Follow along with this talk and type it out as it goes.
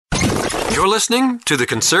You're listening to The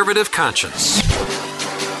Conservative Conscience.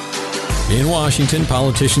 In Washington,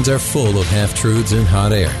 politicians are full of half-truths and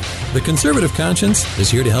hot air. The Conservative Conscience is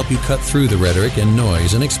here to help you cut through the rhetoric and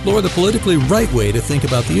noise and explore the politically right way to think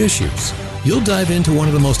about the issues. You'll dive into one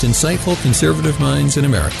of the most insightful conservative minds in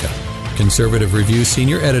America. Conservative Review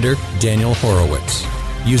Senior Editor Daniel Horowitz.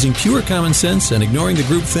 Using pure common sense and ignoring the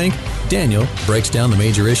groupthink, Daniel breaks down the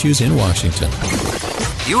major issues in Washington.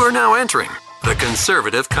 You are now entering The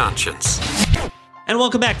Conservative Conscience. And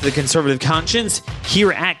welcome back to The Conservative Conscience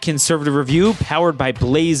here at Conservative Review, powered by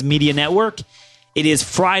Blaze Media Network. It is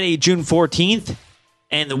Friday, June 14th,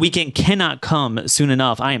 and the weekend cannot come soon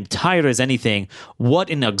enough. I am tired as anything.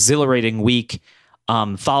 What an exhilarating week.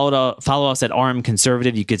 Follow us at RM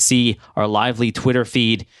Conservative. You could see our lively Twitter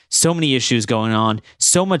feed. So many issues going on.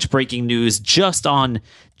 So much breaking news just on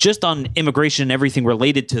immigration and everything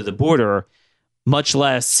related to the border, much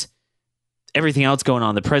less everything else going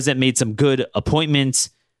on. The president made some good appointments.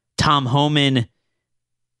 Tom Homan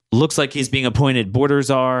looks like he's being appointed border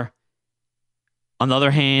czar. On the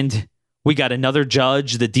other hand, we got another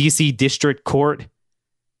judge, the D.C. District Court,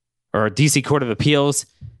 or D.C. Court of Appeals,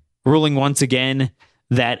 ruling once again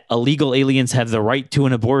that illegal aliens have the right to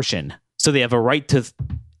an abortion. So they have a right to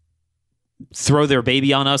throw their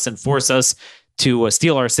baby on us and force us to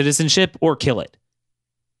steal our citizenship or kill it.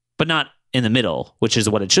 But not in the middle, which is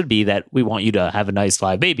what it should be, that we want you to have a nice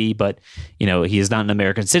live baby, but he is not an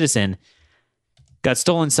American citizen. Got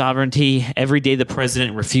stolen sovereignty. Every day the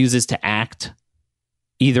president refuses to act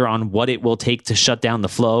either on what it will take to shut down the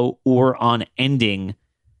flow or on ending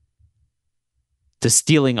the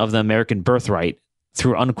stealing of the American birthright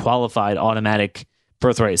through unqualified automatic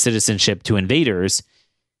birthright citizenship to invaders.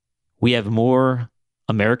 We have more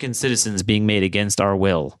American citizens being made against our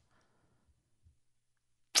will.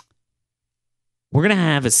 We're going to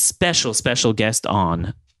have a special guest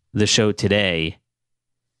on the show today.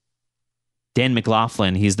 Dan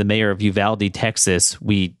McLaughlin, he's the mayor of Uvalde, Texas.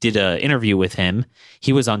 We did an interview with him.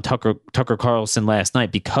 He was on Tucker Carlson last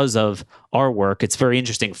night because of our work. It's very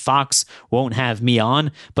interesting. Fox won't have me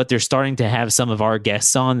on, but they're starting to have some of our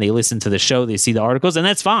guests on. They listen to the show, they see the articles, and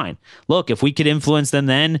that's fine. Look, if we could influence them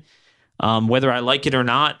then, whether I like it or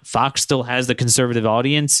not, Fox still has the conservative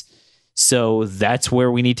audience. So that's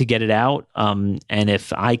where we need to get it out. And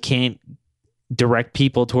if I can't direct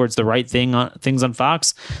people towards the right things on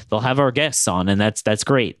Fox, they'll have our guests on, and that's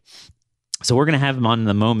great. So we're going to have them on in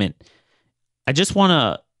a moment. I just want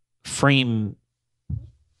to frame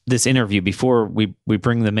this interview before we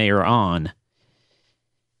bring the mayor on.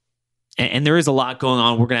 And there is a lot going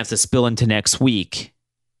on. We're going to have to spill into next week.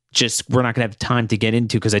 Just we're not going to have time to get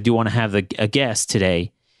into because I do want to have a guest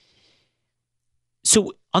today.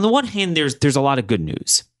 So on the one hand, there's a lot of good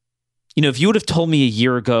news. If you would have told me a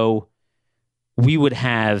year ago we would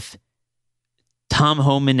have Tom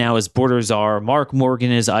Homan now as border czar, Mark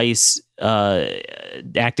Morgan as ICE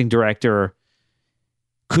acting director,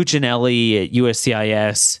 Cuccinelli at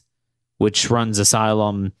USCIS, which runs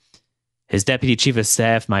asylum, his deputy chief of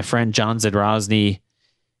staff, my friend John Zadrozny,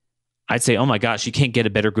 I'd say, oh my gosh, you can't get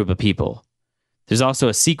a better group of people. There's also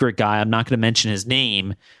a secret guy, I'm not going to mention his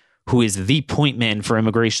name, who is the point man for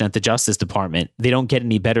immigration at the Justice Department. They don't get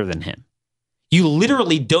any better than him. You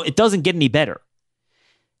literally don't, it doesn't get any better.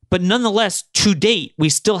 But nonetheless, to date, we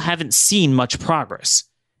still haven't seen much progress.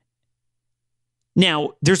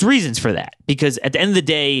 Now, there's reasons for that, because at the end of the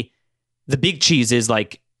day, the big cheese is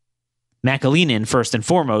like McAleenan, first and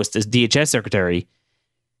foremost, as DHS secretary.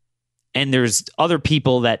 And there's other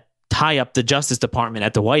people that tie up the Justice Department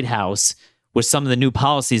at the White House with some of the new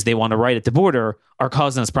policies they want to write at the border are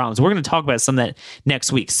causing us problems. We're going to talk about some of that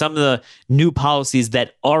next week. Some of the new policies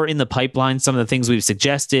that are in the pipeline, some of the things we've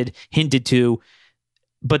suggested, hinted to,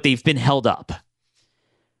 but they've been held up.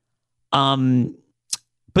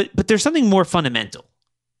 But there's something more fundamental.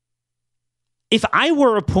 If I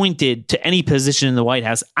were appointed to any position in the White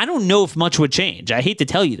House, I don't know if much would change. I hate to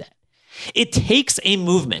tell you that. It takes a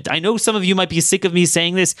movement. I know some of you might be sick of me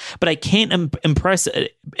saying this, but I can't impress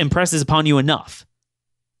this upon you enough.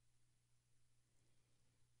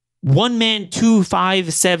 1 man, 2,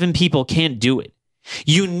 5, 7 people can't do it.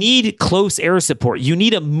 You need close air support. You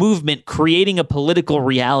need a movement creating a political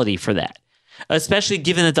reality for that, especially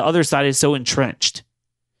given that the other side is so entrenched.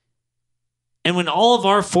 And when all of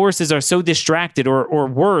our forces are so distracted or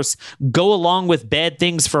worse, go along with bad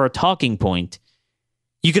things for a talking point,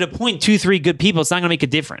 you could appoint 2, 3 good people. It's not going to make a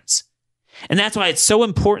difference. And that's why it's so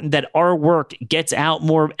important that our work gets out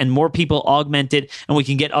more and more people augment it, and we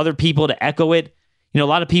can get other people to echo it. A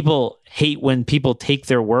lot of people hate when people take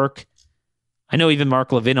their work. I know even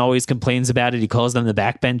Mark Levin always complains about it. He calls them the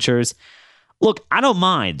backbenchers. Look, I don't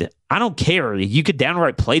mind. I don't care. You could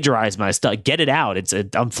downright plagiarize my stuff. Get it out.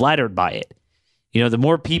 I'm flattered by it. The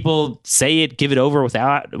more people say it, give it over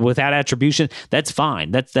without attribution, that's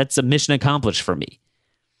fine. That's a mission accomplished for me.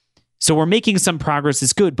 So we're making some progress.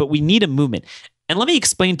 It's good, but we need a movement. And let me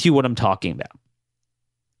explain to you what I'm talking about.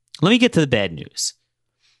 Let me get to the bad news.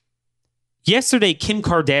 Yesterday, Kim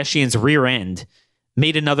Kardashian's rear end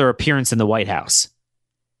made another appearance in the White House.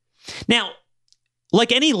 Now,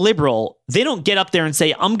 like any liberal, they don't get up there and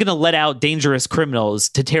say, I'm going to let out dangerous criminals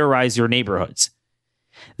to terrorize your neighborhoods.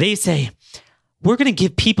 They say, we're going to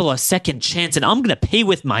give people a second chance, and I'm going to pay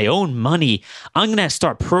with my own money. I'm going to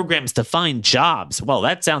start programs to find jobs. Well,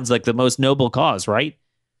 that sounds like the most noble cause, right?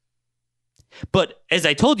 But as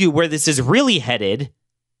I told you, where this is really headed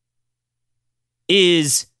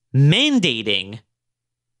is mandating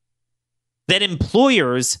that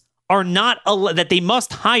employers are not that they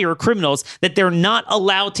must hire criminals, that they're not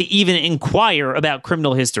allowed to even inquire about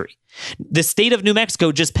criminal history. The state of New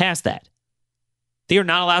Mexico just passed that. They are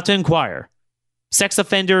not allowed to inquire. Sex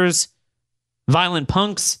offenders, violent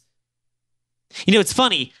punks. It's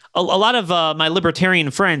funny. A lot of my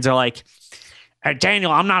libertarian friends are like, hey,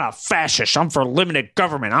 Daniel, I'm not a fascist. I'm for limited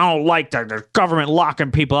government. I don't like the government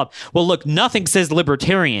locking people up. Well, look, nothing says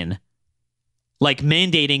libertarian like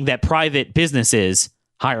mandating that private businesses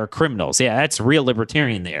hire criminals. Yeah, that's real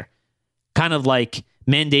libertarian there. Kind of like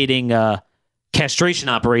mandating castration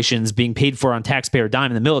operations being paid for on taxpayer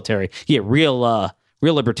dime in the military. Yeah, real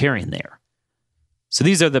libertarian there. So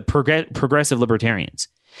these are the progressive libertarians.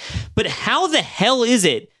 But how the hell is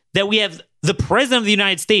it that we have the president of the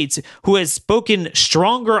United States who has spoken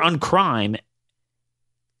stronger on crime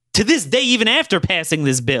to this day, even after passing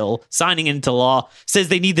this bill, signing it into law, says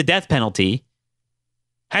they need the death penalty,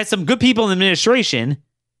 has some good people in the administration,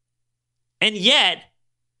 and yet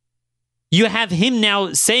you have him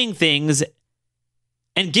now saying things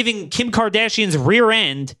and giving Kim Kardashian's rear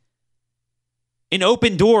end an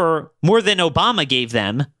open door more than Obama gave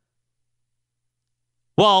them,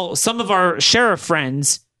 while some of our sheriff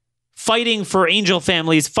friends fighting for angel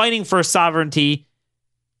families, fighting for sovereignty,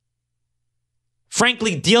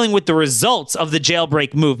 frankly dealing with the results of the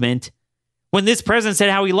jailbreak movement, when this president said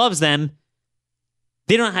how he loves them,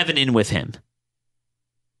 they don't have an in with him.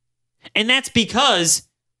 And that's because,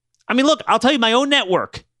 look, I'll tell you, my own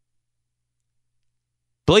network,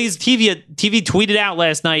 Blaze TV tweeted out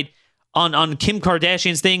last night on Kim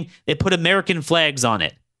Kardashian's thing, they put American flags on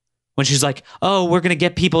it. When she's like, oh, we're going to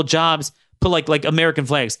get people jobs, put like American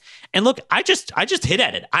flags. And look, I just hit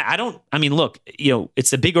at it. Look,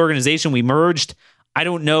 it's a big organization. We merged. I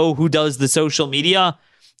don't know who does the social media,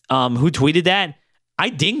 who tweeted that. I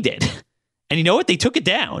dinged it. And you know what? They took it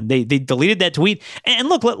down. They deleted that tweet. And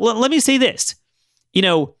look, let me say this.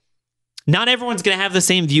 Not everyone's going to have the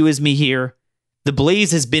same view as me here. The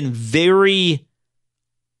Blaze has been very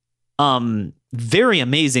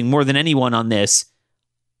amazing, more than anyone on this,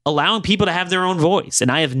 allowing people to have their own voice. And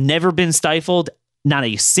I have never been stifled, not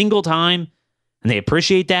a single time. And they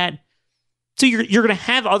appreciate that. So you're going to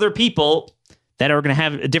have other people that are going to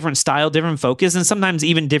have a different style, different focus, and sometimes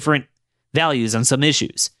even different values on some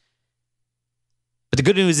issues. But the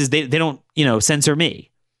good news is they don't, censor me.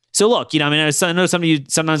 So look, I know some of you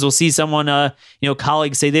sometimes will see someone,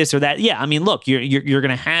 colleagues say this or that. Yeah, look, you're going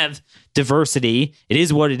to have diversity. It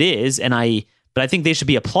is what it is, but I think they should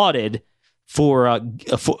be applauded for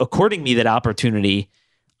according me that opportunity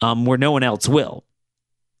where no one else will.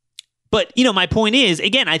 But my point is,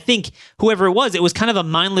 again, I think whoever it was kind of a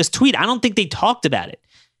mindless tweet. I don't think they talked about it.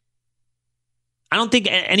 I don't think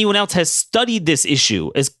anyone else has studied this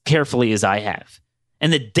issue as carefully as I have,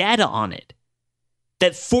 and the data on it.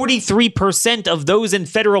 That 43% of those in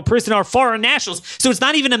federal prison are foreign nationals. So it's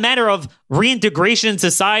not even a matter of reintegration in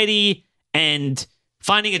society and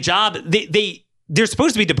finding a job. They're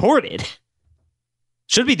supposed to be deported.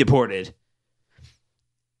 Should be deported.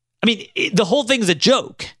 The whole thing's a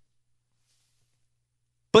joke.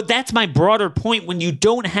 But that's my broader point. When you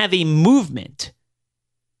don't have a movement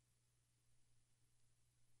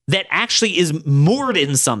that actually is moored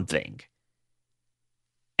in something,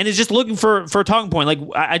 and is just looking for a talking point. Like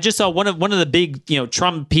I just saw one of the big,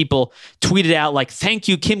 Trump people tweeted out like, thank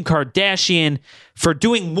you, Kim Kardashian, for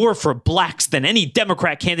doing more for blacks than any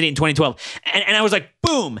Democrat candidate in 2012. And I was like,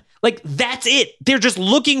 boom, like that's it. They're just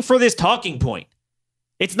looking for this talking point.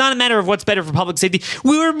 It's not a matter of what's better for public safety.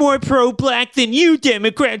 We're more pro-black than you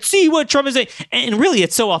Democrats. See what Trump is saying. And really,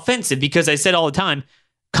 it's so offensive because I said all the time,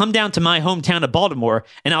 come down to my hometown of Baltimore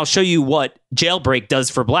and I'll show you what jailbreak does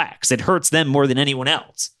for blacks. It hurts them more than anyone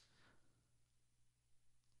else.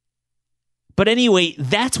 But anyway,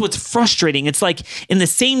 that's what's frustrating. It's like in the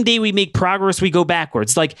same day we make progress, we go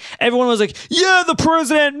backwards. Like everyone was like, yeah, the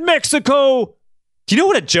president, Mexico. Do you know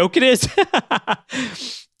what a joke it is?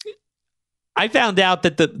 I found out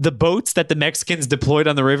that the boats that the Mexicans deployed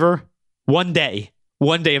on the river, one day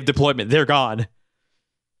of deployment, they're gone.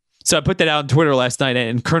 So I put that out on Twitter last night,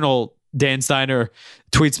 and Colonel Dan Steiner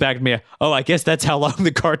tweets back to me, oh, I guess that's how long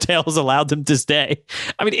the cartels allowed them to stay.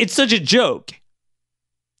 I mean, it's such a joke.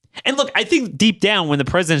 And look, I think deep down, when the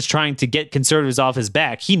president's trying to get conservatives off his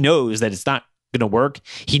back, he knows that it's not going to work.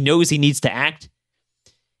 He knows he needs to act.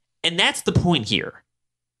 And that's the point here.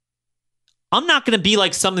 I'm not going to be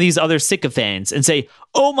like some of these other sycophants and say,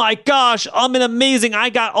 oh my gosh, I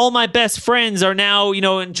got all my best friends are now,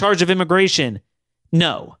 in charge of immigration.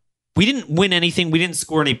 No, we didn't win anything. We didn't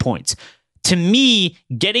score any points. To me,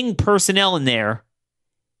 getting personnel in there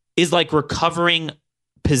is like recovering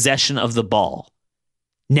possession of the ball.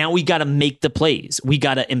 Now we got to make the plays. We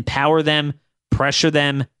got to empower them, pressure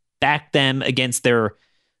them, back them against the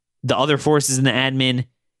other forces in the admin,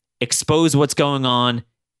 expose what's going on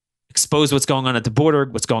at the border,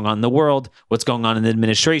 what's going on in the world, what's going on in the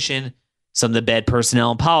administration, some of the bad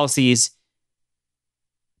personnel and policies.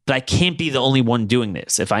 But I can't be the only one doing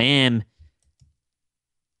this. If I am,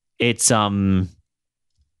 it's not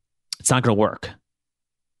going to work.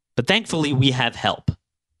 But thankfully, we have help.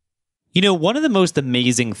 One of the most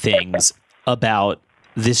amazing things about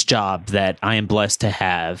this job that I am blessed to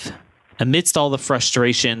have, amidst all the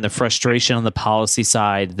frustration on the policy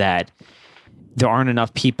side that there aren't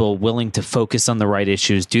enough people willing to focus on the right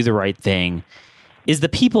issues, do the right thing, is the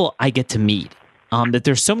people I get to meet. That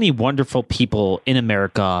there's so many wonderful people in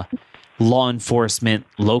America, law enforcement,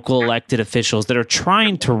 local elected officials that are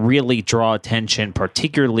trying to really draw attention,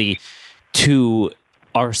 particularly to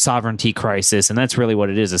our sovereignty crisis. And that's really what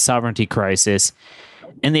it is, a sovereignty crisis.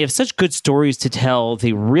 And they have such good stories to tell.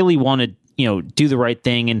 They really want to, do the right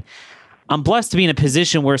thing. And I'm blessed to be in a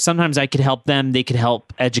position where sometimes I could help them. They could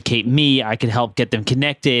help educate me. I could help get them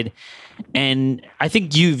connected. And I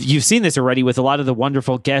think you've seen this already with a lot of the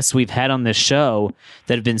wonderful guests we've had on this show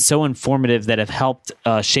that have been so informative, that have helped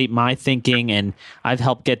shape my thinking, and I've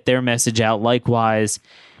helped get their message out likewise.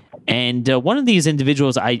 And one of these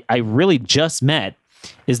individuals I really just met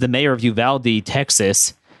is the mayor of Uvalde,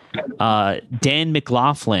 Texas, Dan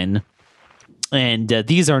McLaughlin. And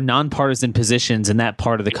these are nonpartisan positions in that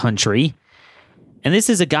part of the country. And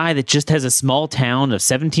this is a guy that just has a small town of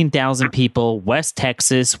 17,000 people, West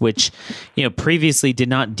Texas, which, previously did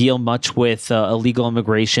not deal much with illegal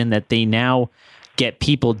immigration, that they now get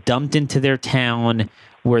people dumped into their town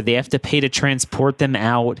where they have to pay to transport them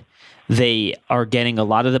out. They are getting a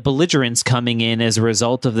lot of the belligerents coming in as a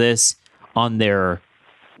result of this on their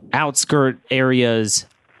outskirt areas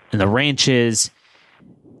and the ranches.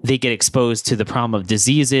 They get exposed to the problem of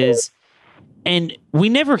diseases, and we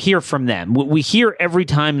never hear from them. We hear every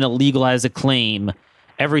time an illegal has a claim,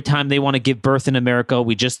 every time they want to give birth in America.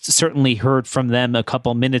 We just certainly heard from them a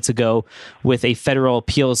couple minutes ago with a federal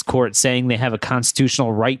appeals court saying they have a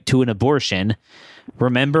constitutional right to an abortion.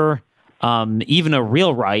 Remember, even a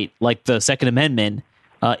real right like the Second Amendment,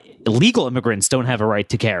 illegal immigrants don't have a right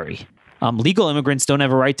to carry. Legal immigrants don't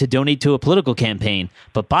have a right to donate to a political campaign,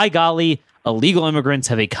 but by golly, illegal immigrants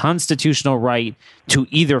have a constitutional right to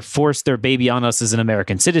either force their baby on us as an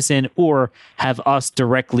American citizen or have us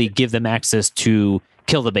directly give them access to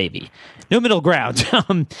kill the baby. No middle ground.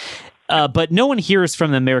 But no one hears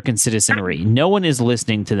from the American citizenry. No one is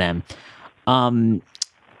listening to them.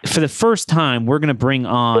 For the first time, we're going to bring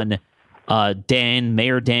on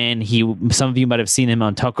Mayor Dan. Some of you might have seen him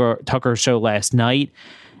on Tucker show last night.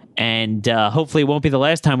 And hopefully it won't be the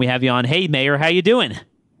last time we have you on. Hey, Mayor, how you doing?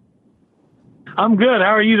 I'm good.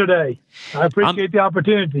 How are you today? I appreciate the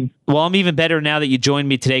opportunity. Well, I'm even better now that you joined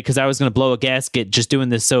me today, because I was going to blow a gasket just doing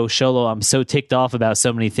this solo. I'm so ticked off about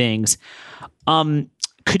so many things. Could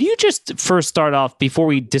you just first start off, before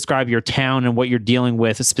we describe your town and what you're dealing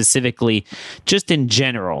with specifically, just in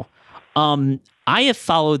general? I have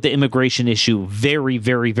followed the immigration issue very,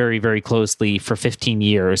 very, very, very closely for 15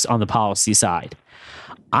 years on the policy side.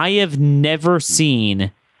 I have never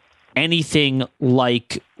seen anything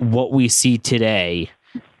like what we see today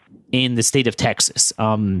in the state of Texas.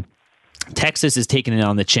 Texas is taking it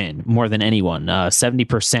on the chin more than anyone.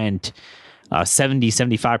 70%,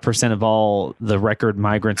 75% of all the record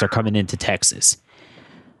migrants are coming into Texas.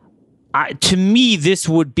 To me, this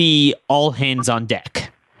would be all hands on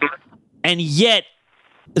deck. And yet,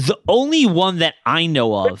 the only one that I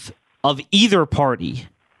know of either party,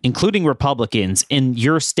 including Republicans in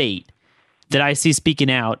your state, that I see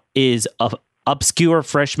speaking out is an obscure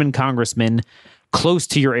freshman congressman close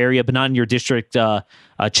to your area, but not in your district,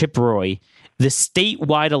 Chip Roy, the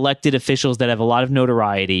statewide elected officials that have a lot of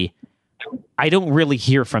notoriety, I don't really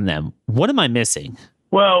hear from them. What am I missing?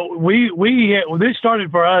 Well, this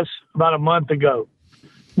started for us about a month ago.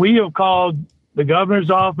 We have called the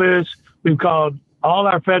governor's office. We've called all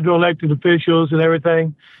our federal elected officials and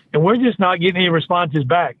everything, and we're just not getting any responses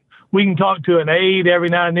back. We can talk to an aide every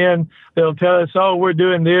now and then. They'll tell us, oh, we're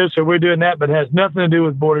doing this or we're doing that, but it has nothing to do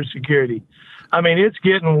with border security. I mean,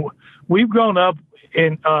 we've grown up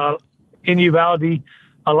in Uvalde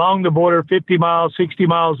along the border, 50 miles, 60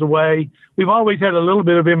 miles away. We've always had a little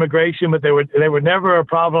bit of immigration, but they were never a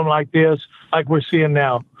problem like this, like we're seeing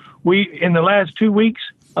now. In the last 2 weeks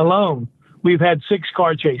alone, we've had 6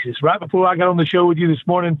 car chases. Right before I got on the show with you this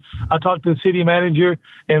morning, I talked to the city manager,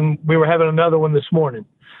 and we were having another one this morning.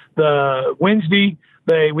 The Wednesday,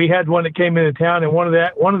 we had one that came into town, and one of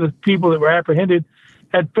the people that were apprehended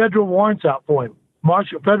had federal warrants out for him.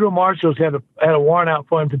 Federal marshals had a warrant out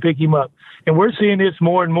for him to pick him up. And we're seeing this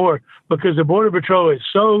more and more because the Border Patrol is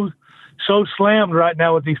so slammed right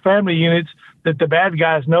now with these family units that the bad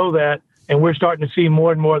guys know that, and we're starting to see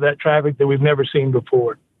more and more of that traffic that we've never seen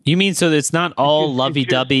before. You mean so it's not all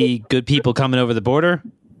lovey-dovey good people coming over the border?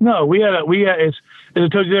 No, as I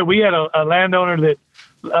told you, we had a landowner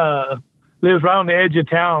that lives right on the edge of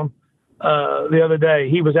town the other day.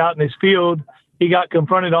 He was out in his field. He got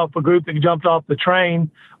confronted off a group that jumped off the train.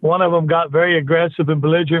 One of them got very aggressive and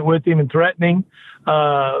belligerent with him and threatening.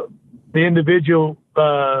 The individual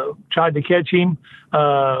tried to catch him.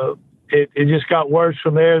 It just got worse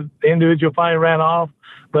from there. The individual finally ran off.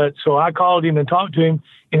 But so I called him and talked to him,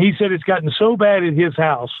 and he said it's gotten so bad at his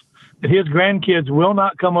house that his grandkids will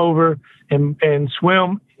not come over and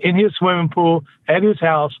swim in his swimming pool at his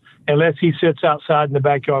house unless he sits outside in the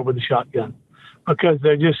backyard with a shotgun, because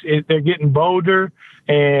they're getting bolder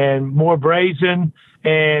and more brazen,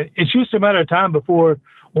 and it's just a matter of time before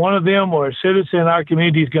one of them or a citizen in our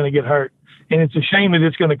community is going to get hurt. And it's a shame that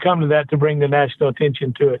it's going to come to that, to bring the national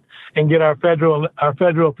attention to it and get our federal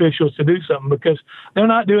officials to do something, because they're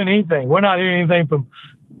not doing anything. We're not hearing anything from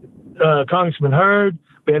Congressman Hurd.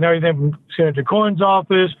 We had everything from Senator Cornyn's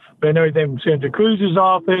office. We had everything from Senator Cruz's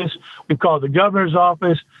office. We've called the governor's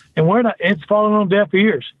office, and it's falling on deaf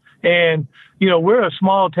ears. And, we're a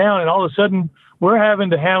small town, and all of a sudden we're having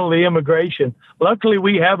to handle the immigration. Luckily,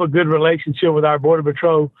 we have a good relationship with our Border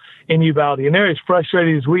Patrol in Uvalde, and they're as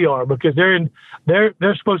frustrated as we are, because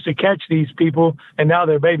they're supposed to catch these people, and now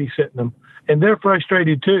they're babysitting them, and they're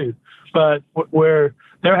frustrated too. But where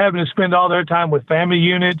they're having to spend all their time with family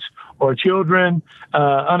units or children,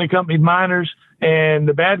 unaccompanied minors, and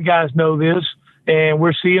the bad guys know this, and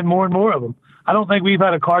we're seeing more and more of them. I don't think we've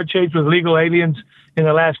had a car chase with legal aliens in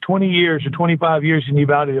the last 20 years or 25 years in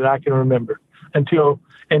Uvalde that I can remember until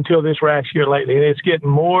this rash year lately. And it's getting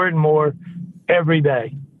more and more every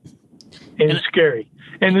day. And it's scary.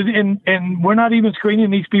 And we're not even screening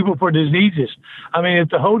these people for diseases. I mean, at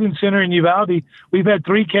the Holden Center in Uvalde, we've had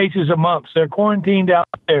 3 cases of mumps. They're quarantined out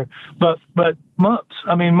there. But mumps,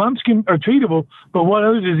 mumps are treatable, but what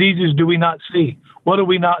other diseases do we not see? What do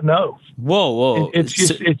we not know? Whoa. It's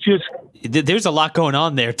just there's a lot going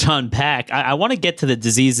on there to unpack. I want to get to the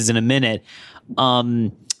diseases in a minute.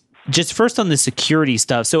 Just first on the security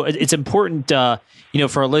stuff. So it's important, for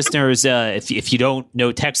our listeners, if you don't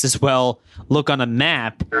know Texas well, look on a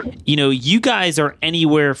map. You guys are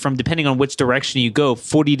anywhere from, depending on which direction you go,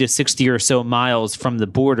 40 to 60 or so miles from the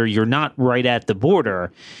border. You're not right at the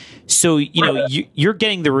border. So, you're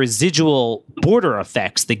getting the residual border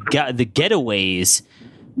effects, the getaways,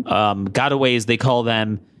 gotaways, they call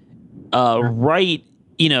them, right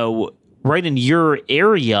in your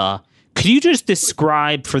area. Could you just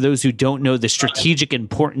describe, for those who don't know, the strategic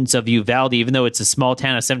importance of Uvalde, even though it's a small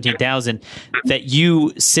town of 17,000, that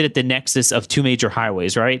you sit at the nexus of 2 major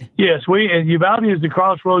highways, right? Yes, Uvalde is the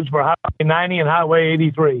crossroads for Highway 90 and Highway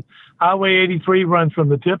 83. Highway 83 runs from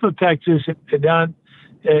the tip of Texas down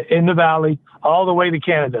in the valley all the way to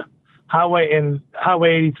Canada. Highway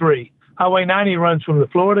 83. Highway 90 runs from the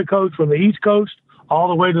Florida coast, from the East Coast, all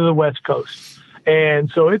the way to the West Coast.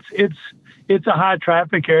 And so it's a high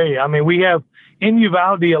traffic area. I mean, we have in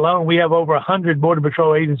Uvalde alone, we have over 100 Border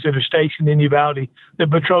Patrol agents that are stationed in Uvalde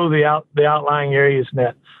that patrol the outlying areas in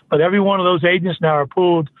that. But every one of those agents now are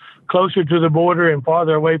pulled closer to the border and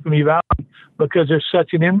farther away from Uvalde because there's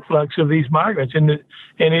such an influx of these migrants. And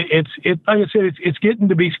it's like I said, it's getting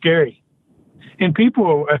to be scary. And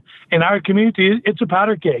people in our community, it's a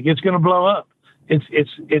powder keg. It's going to blow up. It's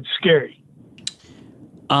scary.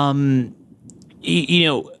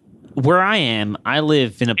 Where I am, I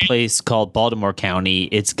live in a place called Baltimore County.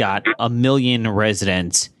 It's got 1 million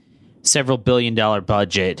residents. several $billion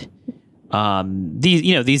budget.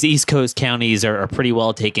 These East Coast counties are pretty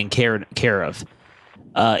well taken care of.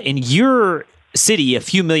 In your city, a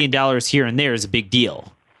few $1 million here and there is a big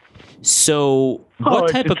deal. So,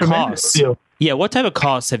 what type of costs? Yeah, what type of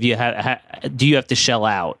costs have you do you have to shell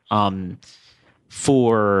out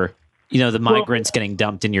for the migrants getting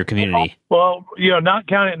dumped in your community? Well, without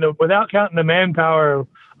counting the manpower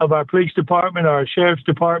of our police department, our sheriff's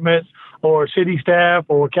department, or city staff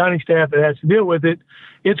or county staff that has to deal with it,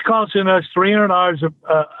 it's costing us $300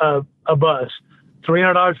 a bus,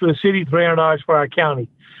 $300 for the city, $300 for our county.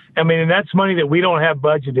 I mean, and that's money that we don't have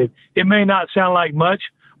budgeted. It may not sound like much,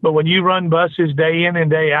 but when you run buses day in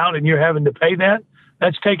and day out and you're having to pay that,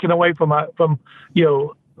 that's taken away from other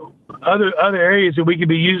areas that we could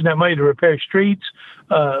be using that money to repair streets,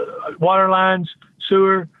 water lines,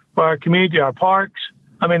 sewer for our community, our parks.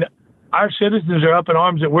 I mean, our citizens are up in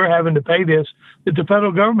arms that we're having to pay this, that the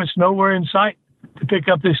federal government's nowhere in sight to pick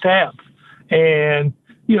up this tab. And,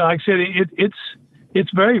 like I said,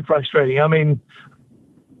 it's very frustrating. I mean,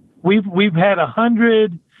 we've had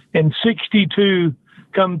 162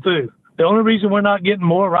 come through. The only reason we're not getting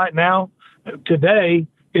more right now today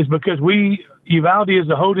is because Uvalde is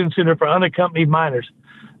the holding center for unaccompanied minors.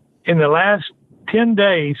 In the last 10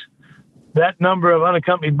 days, that number of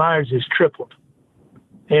unaccompanied minors has tripled.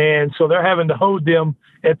 And so they're having to hold them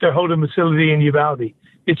at their holding facility in Uvalde.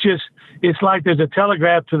 It's like there's a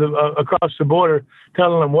telegraph to across the border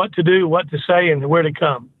telling them what to do, what to say, and where to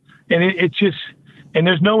come. And and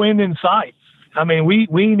there's no end in sight. I mean, we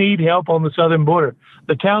need help on the southern border.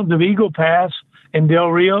 The towns of Eagle Pass and Del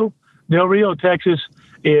Rio, Texas,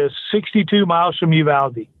 is 62 miles from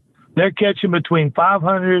Uvalde. They're catching between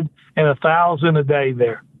 500 and 1,000 a day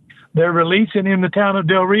there. They're releasing in the town of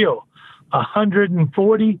Del Rio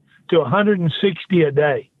 140 to 160 a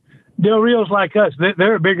day. Del Rio's like us.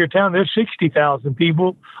 They're a bigger town. There's 60,000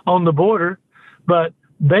 people on the border, but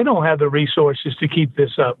they don't have the resources to keep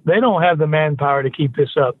this up. They don't have the manpower to keep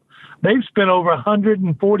this up. They've spent over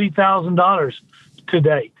 $140,000 to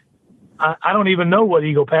date. I don't even know what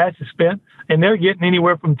Eagle Pass has spent, and they're getting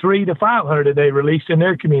anywhere from 300 to 500 a day released in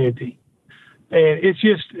their community. And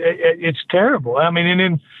it's terrible. I mean, and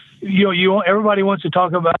then everybody wants to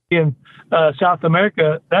talk about in South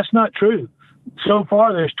America. That's not true. So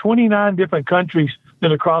far, there's 29 different countries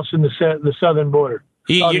that are crossing the southern border.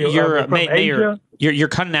 You're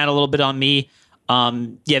cutting out a little bit on me.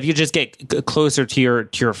 If you just get closer to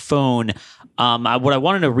your phone, what I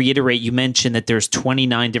wanted to reiterate, you mentioned that there's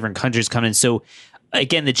 29 different countries coming. So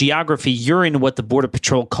again, the geography, you're in what the Border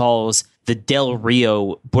Patrol calls the Del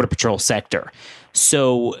Rio Border Patrol sector.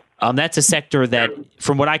 So that's a sector that,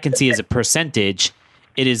 from what I can see as a percentage,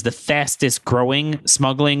 it is the fastest growing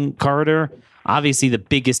smuggling corridor. Obviously, the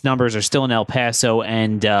biggest numbers are still in El Paso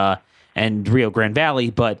and Rio Grande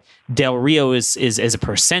Valley, but Del Rio is as a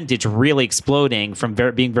percentage really exploding from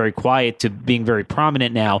being very quiet to being very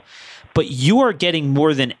prominent now. But you are getting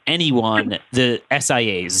more than anyone, the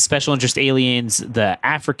SIAs, the special interest aliens, the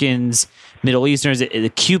Africans, Middle Easterners, the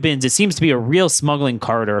Cubans. It seems to be a real smuggling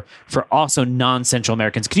corridor for also non-Central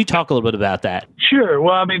Americans. Could you talk a little bit about that? Sure.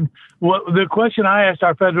 Well, I mean, the question I asked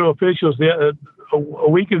our federal officials a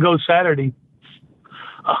week ago Saturday,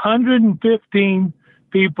 115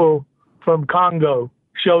 people from Congo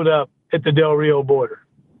showed up at the Del Rio border.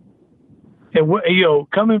 And,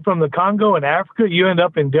 coming from the Congo and Africa, you end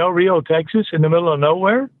up in Del Rio, Texas, in the middle of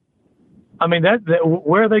nowhere. I mean,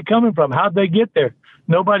 where are they coming from? How'd they get there?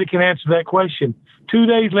 Nobody can answer that question. 2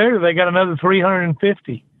 days later, they got another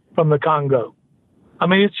 350 from the Congo. I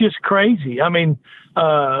mean, it's just crazy. I mean,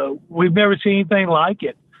 we've never seen anything like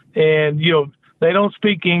it. And, they don't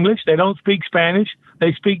speak English. They don't speak Spanish.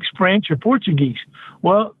 They speak French or Portuguese.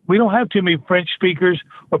 Well, we don't have too many French speakers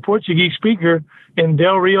or Portuguese speakers in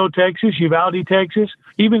Del Rio, Texas, Uvalde, Texas,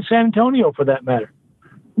 even San Antonio for that matter.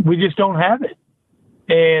 We just don't have it.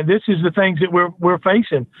 And this is the things that we're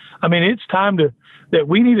facing. I mean, it's time that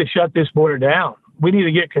we need to shut this border down. We need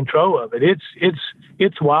to get control of it. It's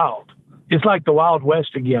wild. It's like the Wild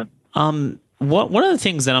West again. One of the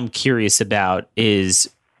things that I'm curious about is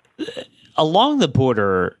along the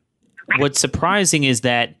border, what's surprising is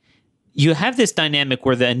that you have this dynamic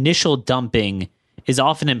where the initial dumping is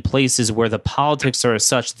often in places where the politics are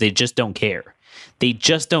such that they just don't care. They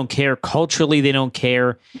just don't care. Culturally, they don't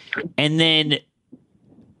care. And then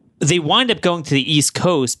they wind up going to the East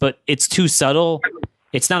Coast, but it's too subtle.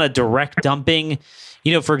 It's not a direct dumping.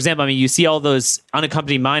 For example, I mean, you see all those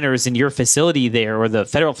unaccompanied minors in your facility there or the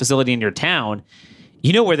federal facility in your town.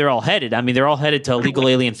 You know where they're all headed. I mean, they're all headed to illegal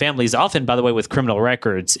alien families, often, by the way, with criminal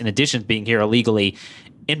records, in addition to being here illegally.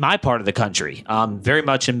 in my part of the country, very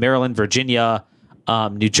much in Maryland, Virginia,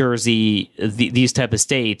 New Jersey, these type of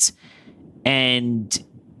states. And,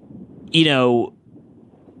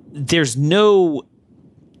 there's no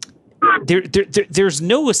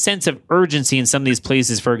sense of urgency in some of these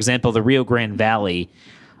places. For example, the Rio Grande Valley,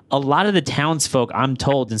 a lot of the townsfolk, I'm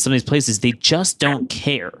told, in some of these places, they just don't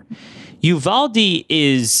care. Uvalde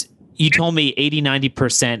is, you told me,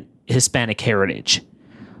 80-90% Hispanic heritage.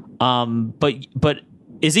 But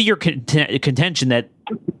is it your contention that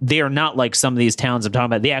they are not like some of these towns I'm talking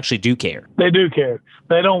about? They actually do care. They do care.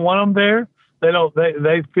 They don't want them there. They don't.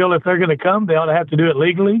 They feel if they're going to come, they ought to have to do it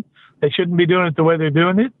legally. They shouldn't be doing it the way they're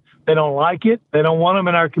doing it. They don't like it. They don't want them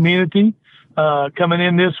in our community coming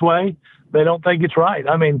in this way. They don't think it's right.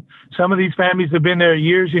 I mean, some of these families have been there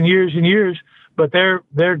years and years and years, but their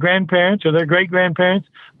grandparents or their great-grandparents,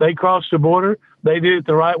 they crossed the border. They did it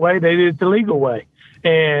the right way. They did it the legal way.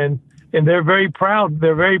 And they're very proud.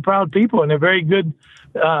 They're very proud people, and they're very good.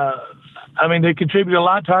 They contribute a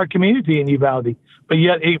lot to our community in Uvalde. But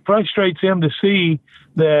yet it frustrates them to see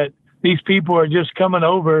that these people are just coming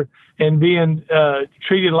over and being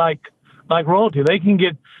treated like royalty. They can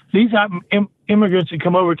get these immigrants that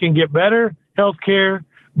come over can get better health care,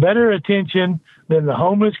 better attention than the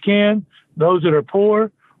homeless can, those that are poor,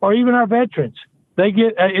 or even our veterans. They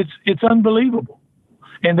get it's unbelievable,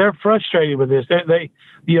 and they're frustrated with this. They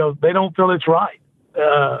don't feel it's right.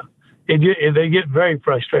 They get very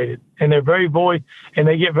frustrated, and they're and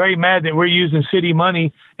they get very mad that we're using city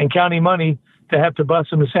money and county money to have to bus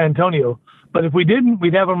them to San Antonio. But if we didn't,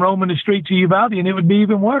 we'd have them roaming the streets of Uvalde, and it would be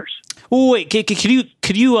even worse. Oh, wait, could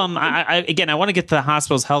you? I want to get to the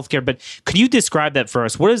hospital's healthcare, but could you describe that for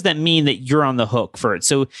us? What does that mean that you're on the hook for it?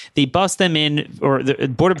 So they bust them in, or the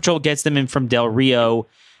Border Patrol gets them in from Del Rio,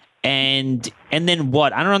 and then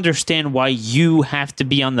what? I don't understand why you have to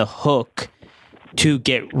be on the hook to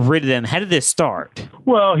get rid of them. How did this start?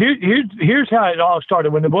 Well, here's how it all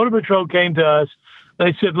started. When the Border Patrol came to us,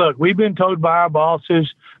 they said, look, we've been told by our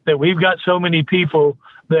bosses that we've got so many people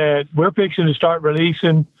that we're fixing to start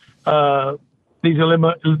releasing these,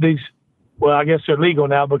 well, I guess they're legal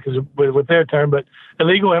now because with their term, but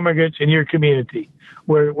illegal immigrants in your community.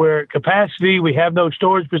 We're at capacity. We have no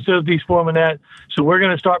storage facilities for them and that. So we're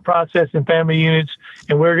going to start processing family units,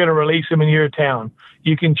 and we're going to release them in your town.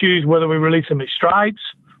 You can choose whether we release them at Stripes,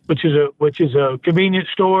 which is a convenience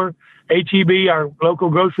store, H-E-B, our local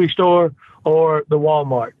grocery store, or the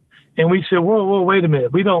Walmart. And we said, whoa, wait a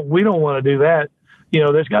minute. We don't want to do that.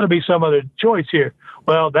 There's got to be some other choice here.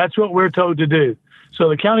 Well, that's what we're told to do. So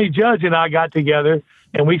the county judge and I got together,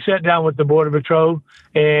 and we sat down with the Border Patrol,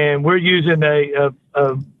 and we're using a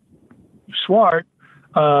SWART,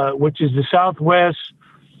 which is the Southwest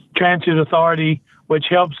Transit Authority, which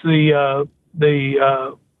helps the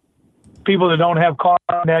people that don't have cars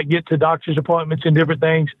that get to doctor's appointments and different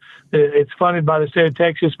things. It's funded by the state of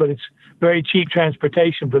Texas, but it's very cheap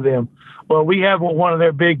transportation for them. Well, we have one of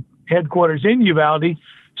their big headquarters in Uvalde,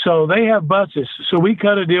 so they have buses. So we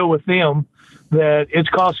cut a deal with them that it's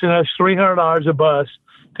costing us $300 a bus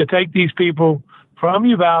to take these people from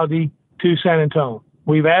Uvalde to San Antonio.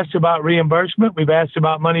 We've asked about reimbursement. We've asked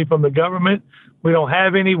about money from the government. We don't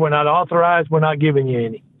have any. We're not authorized. We're not giving you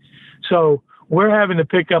any. So we're having to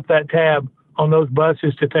pick up that tab on those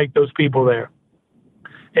buses to take those people there.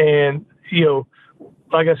 And,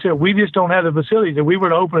 like I said, we just don't have the facilities. If we were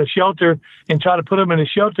to open a shelter and try to put them in a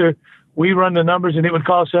shelter, we run the numbers, and it would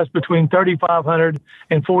cost us between $3,500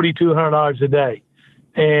 and $4,200 a day.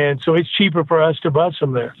 And so it's cheaper for us to bus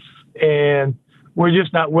them there. And we're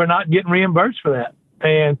not getting reimbursed for that.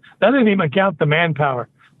 And that doesn't even count the manpower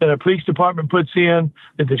that a police department puts in,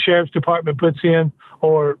 that the sheriff's department puts in,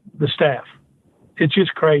 or the staff. It's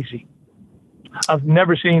just crazy. I've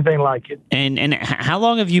never seen anything like it. And how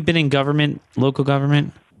long have you been in government, local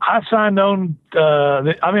government? I signed on,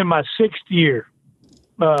 I'm in my 6th year.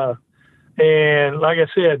 And like I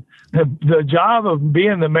said, the job of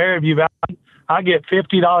being the mayor of Uvalde, I get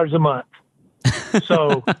 $50 a month.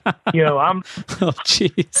 So, I'm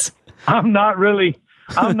I'm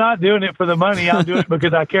not doing it for the money. I'm doing it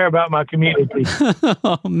because I care about my community.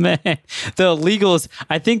 Oh man, the illegals!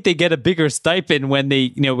 I think they get a bigger stipend when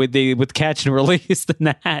they, with catch and release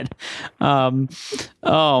than that. Man,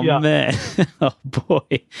 oh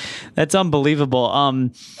boy, that's unbelievable.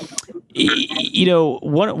 One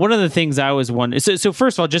of the things I always wonder. So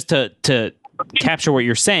first of all, just to capture what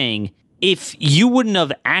you're saying. If you wouldn't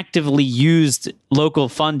have actively used local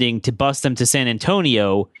funding to bus them to San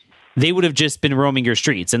Antonio, they would have just been roaming your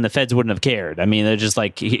streets, and the feds wouldn't have cared. I mean, they're just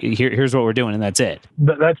like, here's what we're doing, and that's it.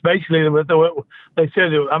 That's basically what they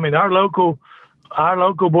said. I mean, our local our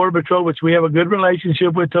local Border Patrol, which we have a good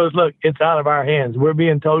relationship with, told us, look, it's out of our hands. We're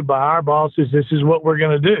being told by our bosses this is what we're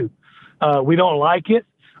going to do. We don't like it,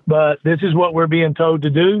 but this is what we're being told to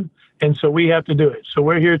do, and so we have to do it. So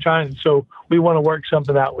we're here so we want to work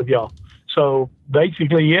something out with y'all. So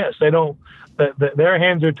basically, yes, they don't. Their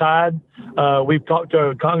hands are tied. We've talked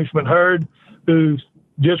to Congressman Hurd, who's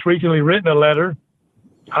just recently written a letter.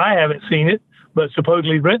 I haven't seen it, but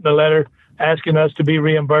supposedly written a letter asking us to be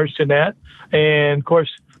reimbursed in that. And of course,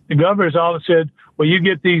 the governor's all said, well, you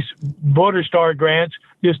get these Border Star grants,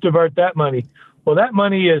 just divert that money. Well, that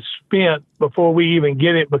money is spent before we even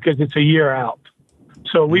get it because it's a year out.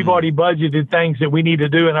 So we've already budgeted things that we need to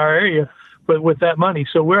do in our area with that money.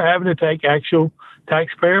 So we're having to take actual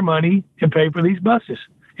taxpayer money and pay for these buses.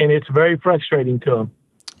 And it's very frustrating to them.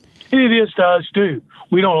 And it is to us, too.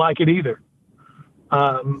 We don't like it either.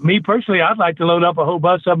 Me personally, I'd like to load up a whole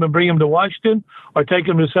bus up and bring them to Washington or take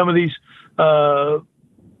them to some of these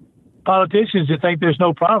politicians that think there's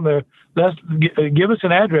no problem there. Give us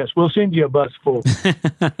an address. We'll send you a bus full.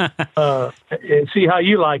 And see how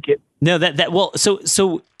you like it. No,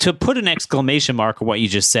 so to put an exclamation mark on what you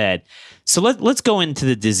just said. So let's go into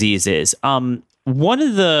the diseases. One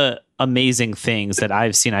of the amazing things that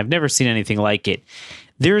I've seen, I've never seen anything like it.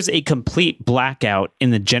 There's a complete blackout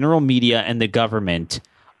in the general media and the government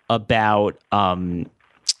about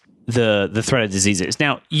the threat of diseases.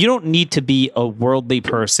 Now, you don't need to be a worldly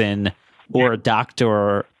person or a doctor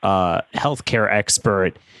or a healthcare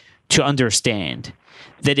expert to understand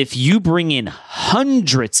that if you bring in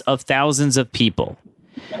hundreds of thousands of people,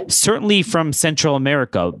 certainly from Central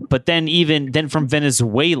America, but then from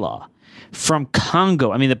Venezuela, from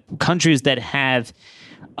Congo, I mean, the countries that have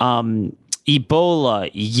Ebola,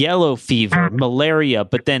 yellow fever, malaria,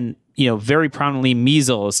 but then, very prominently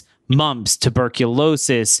measles, mumps,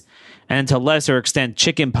 tuberculosis, and to a lesser extent,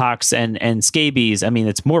 chickenpox and scabies. I mean,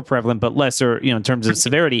 it's more prevalent, but lesser, in terms of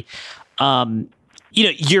severity. And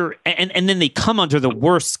then they come under the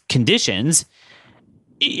worst conditions.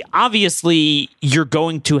 Obviously, you're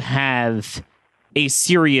going to have a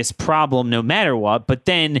serious problem no matter what, but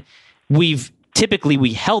then we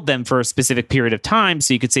held them for a specific period of time.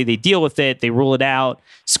 So you could say they deal with it, they rule it out,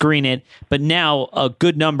 screen it. But now a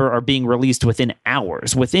good number are being released within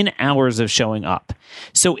hours of showing up.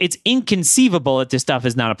 So it's inconceivable that this stuff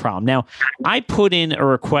is not a problem. Now, I put in a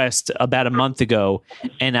request about a month ago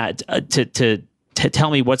and to tell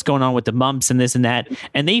me what's going on with the mumps and this and that.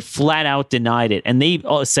 And they flat out denied it. And they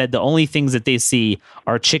said the only things that they see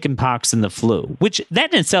are chickenpox and the flu, which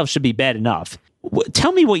that in itself should be bad enough.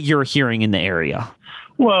 Tell me what you're hearing in the area.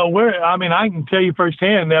 Well, I can tell you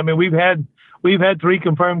firsthand. I mean, we've had 3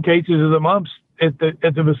 confirmed cases of the mumps at the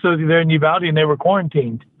facility there in Uvalde, and they were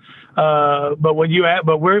quarantined. But we're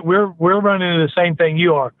running into the same thing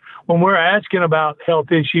you are. When we're asking about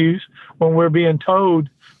health issues, when we're being told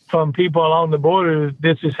from people along the border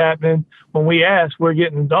this is happening, when we ask, we're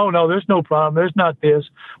getting, oh no, there's no problem, there's not this,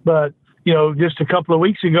 but. Just a couple of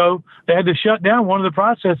weeks ago, they had to shut down one of the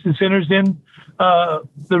processing centers in the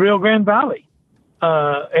Rio Grande Valley.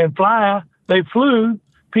 They flew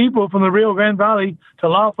people from the Rio Grande Valley to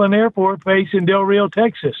Laughlin Airport based in Del Rio,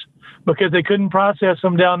 Texas, because they couldn't process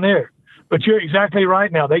them down there. But you're exactly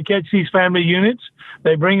right now. They catch these family units,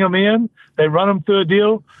 they bring them in, they run them through a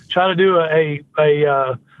deal, try to do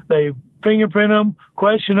they fingerprint them,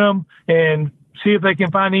 question them, and see if they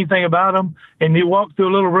can find anything about them. And you walk through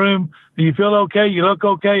a little room. Do you feel okay? You look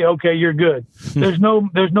okay? Okay, you're good. There's no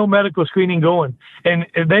medical screening going. And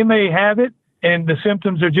they may have it, and the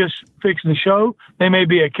symptoms are just fixing to show. They may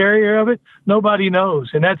be a carrier of it. Nobody knows.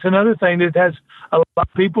 And that's another thing that has a lot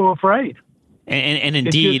of people afraid. And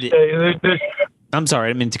indeed, I'm sorry, I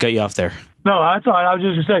didn't mean to cut you off there. No, I thought I was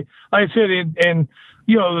just going to say, like I said, and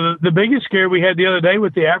the biggest scare we had the other day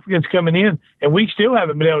with the Africans coming in, and we still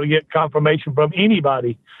haven't been able to get confirmation from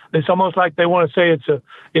anybody. It's almost like they want to say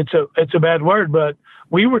it's a bad word, but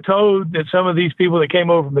we were told that some of these people that came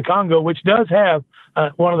over from the Congo, which does have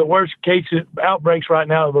one of the worst outbreaks right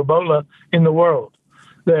now of Ebola in the world,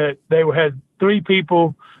 that they had 3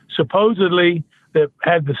 people supposedly that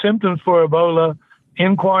had the symptoms for Ebola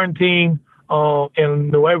in quarantine in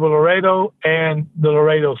Nuevo Laredo and the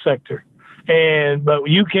Laredo sector. But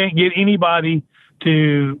you can't get anybody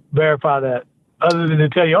to verify that other than to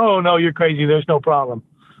tell you, oh, no, you're crazy, there's no problem.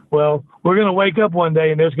 Well, we're going to wake up one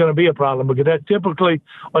day and there's going to be a problem, because that's typically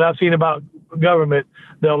what I've seen about government.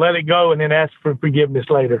 They'll let it go and then ask for forgiveness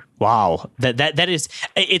later. Wow. That is,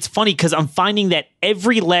 it's funny because I'm finding that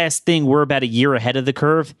every last thing we're about a year ahead of the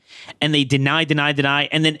curve, and they deny,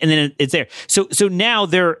 and then it's there. So now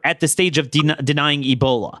they're at the stage of denying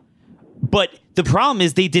Ebola. But the problem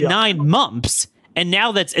is they denied mumps, And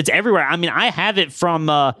now it's everywhere. I mean, I have it from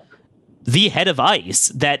the head of ICE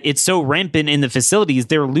that it's so rampant in the facilities,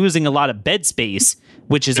 they're losing a lot of bed space,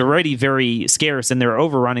 which is already very scarce, and they're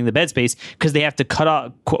overrunning the bed space because they have to cut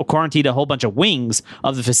off, quarantine a whole bunch of wings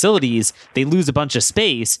of the facilities. They lose a bunch of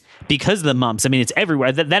space because of the mumps. I mean, it's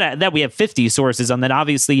everywhere. That we have 50 sources on that.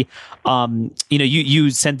 Obviously, you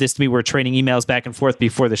sent this to me. We're trading emails back and forth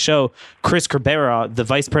before the show. Chris Cabrera, the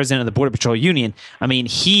vice president of the Border Patrol Union, I mean,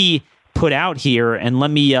 he put out here, and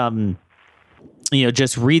let me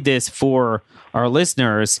just read this for our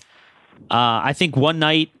listeners. I think one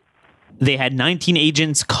night they had 19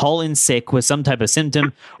 agents call in sick with some type of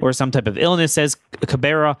symptom or some type of illness, says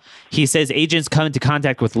Cabrera. He says agents come into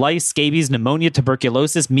contact with lice, scabies, pneumonia,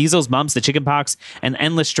 tuberculosis, measles, mumps, the chickenpox, and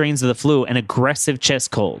endless strains of the flu and aggressive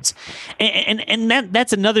chest colds. And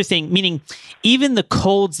that's another thing, meaning even the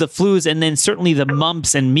colds, the flus, and then certainly the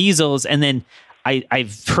mumps and measles, and then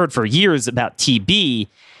I've heard for years about TB.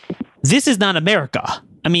 This is not America.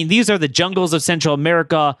 I mean, these are the jungles of Central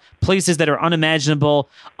America, places that are unimaginable,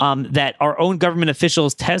 that our own government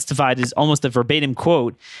officials testified is almost a verbatim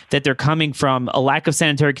quote, that they're coming from a lack of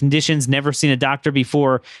sanitary conditions, never seen a doctor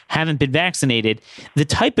before, haven't been vaccinated. The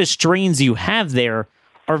type of strains you have there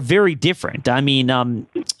are very different. I mean,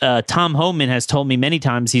 Tom Homan has told me many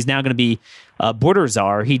times he's now going to be border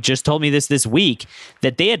czar. He just told me this week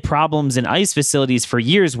that they had problems in ICE facilities for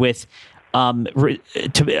years with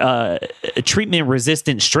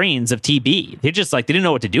treatment-resistant strains of TB. They're just like, they didn't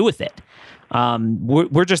know what to do with it.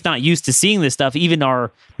 We're just not used to seeing this stuff. Even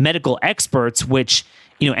our medical experts, which,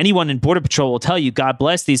 anyone in Border Patrol will tell you, God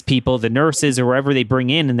bless these people, the nurses or wherever they bring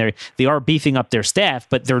in, and they are beefing up their staff,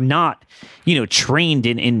 but they're not, trained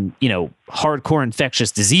in hardcore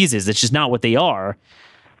infectious diseases. That's just not what they are.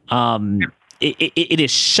 It is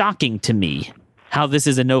shocking to me how this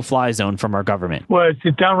is a no-fly zone from our government. Well, it's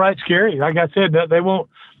downright scary. Like I said,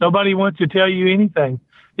 nobody wants to tell you anything.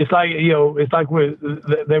 It's like,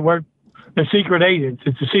 they work, they're secret agents.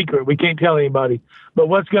 It's a secret. We can't tell anybody. But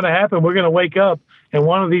what's going to happen, we're going to wake up, and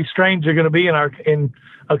one of these strains are going to be in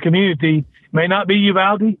a community. May not be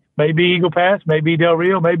Uvalde, maybe Eagle Pass, maybe Del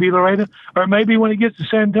Rio, maybe Laredo, or maybe when it gets to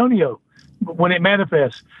San Antonio, when it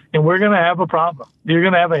manifests. And we're going to have a problem. You're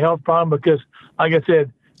going to have a health problem because, like I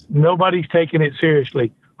said, nobody's taking it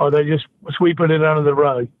seriously, or they're just sweeping it under the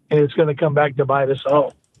rug, and it's going to come back to bite us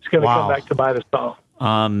all. It's going to come back to bite us all.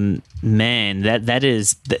 Man,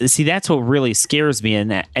 that's what really scares me.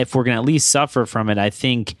 And if we're going to at least suffer from it, I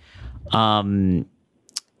think,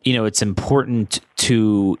 it's important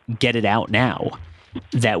to get it out now,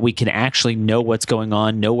 that we can actually know what's going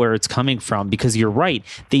on, know where it's coming from, because you're right.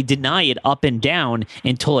 They deny it up and down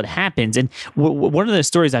until it happens. And one of the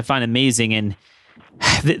stories I find amazing, and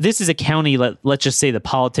this is a county, let's just say the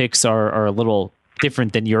politics are a little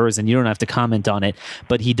different than yours, and you don't have to comment on it,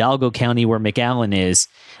 but Hidalgo County, where McAllen is,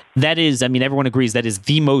 that is, I mean, everyone agrees that is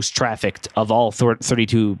the most trafficked of all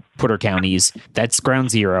 32 Porter counties. That's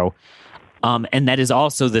ground zero. And that is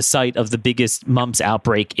also the site of the biggest mumps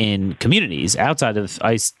outbreak in communities outside of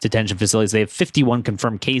ICE detention facilities. They have 51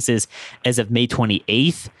 confirmed cases as of May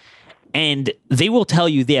 28th. And they will tell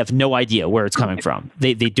you they have no idea where it's coming from.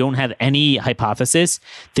 They don't have any hypothesis.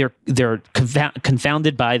 They're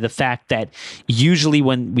confounded by the fact that usually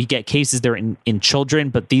when we get cases, they're in children,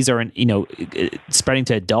 but these are spreading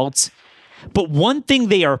to adults. But one thing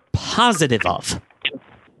they are positive of,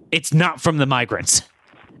 it's not from the migrants,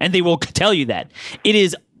 and they will tell you that. It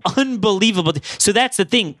is unbelievable. So that's the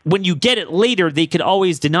thing. When you get it later, they could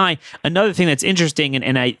always deny. Another thing that's interesting,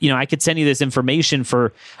 and I could send you this information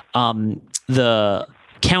for the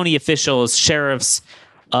county officials, sheriffs,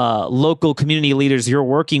 local community leaders you're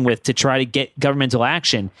working with to try to get governmental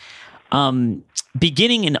action.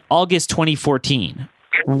 Beginning in August 2014,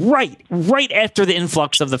 right after the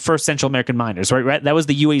influx of the first Central American miners, right? That was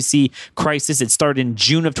the UAC crisis. It started in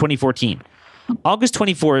June of 2014. August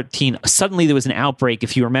 2014, suddenly there was an outbreak,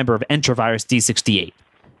 if you remember, of enterovirus D68,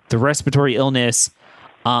 the respiratory illness.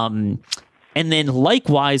 And then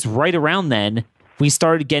likewise, right around then, we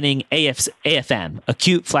started getting AFM,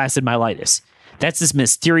 acute flaccid myelitis. That's this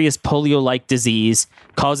mysterious polio-like disease,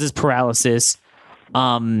 causes paralysis,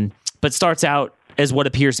 but starts out as what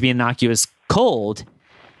appears to be an innocuous cold.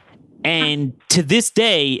 And to this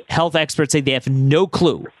day, health experts say they have no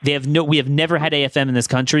clue. We have never had AFM in this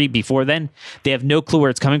country before then. They have no clue where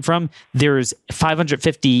it's coming from. There's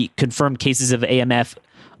 550 confirmed cases of AMF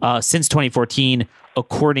since 2014,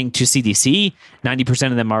 according to CDC. 90%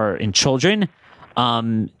 of them are in children.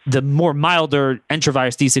 The more milder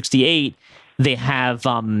enterovirus D68, they had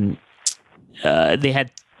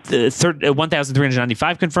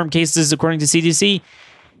 1,395 confirmed cases, according to CDC.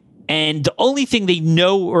 And the only thing they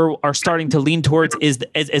know or are starting to lean towards is,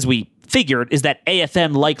 as we figured, is that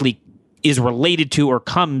AFM likely is related to or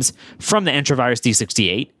comes from the enterovirus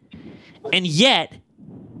D68. And yet,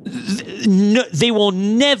 they will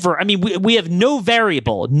never, I mean, we have no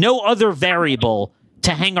other variable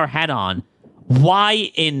to hang our hat on.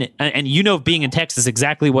 Why and you know, being in Texas,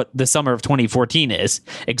 exactly what the summer of 2014 is,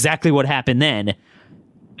 exactly what happened then.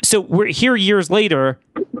 So we're here years later,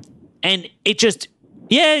 and it just,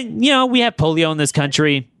 yeah, you know, we have polio in this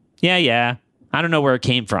country. Yeah. I don't know where it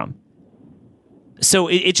came from. So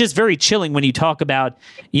it's just very chilling when you talk about,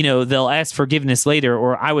 you know, they'll ask forgiveness later,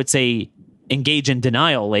 or I would say engage in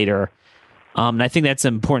denial later. And I think that's the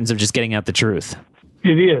importance of just getting out the truth.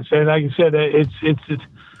 It is. And like I said,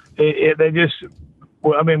 they just,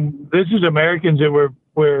 well, I mean, this is Americans that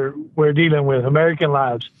we're dealing with, American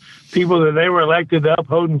lives, people that they were elected to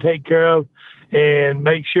uphold and take care of and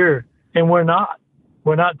make sure. And we're not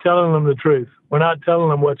telling them the truth. We're not telling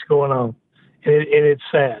them what's going on. And it's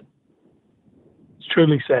sad. It's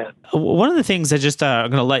truly sad. One of the things I just,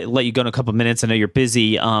 I'm going to let you go in a couple of minutes. I know you're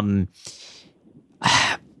busy. A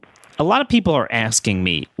lot of people are asking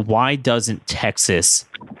me, why doesn't Texas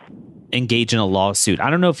engage in a lawsuit? I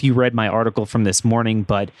don't know if you read my article from this morning,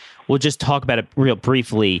 but we'll just talk about it real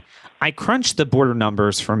briefly. I crunched the border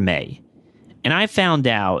numbers for May, and I found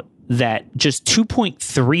out that just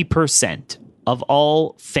 2.3% of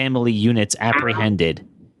all family units apprehended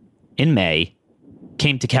in May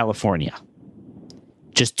came to California.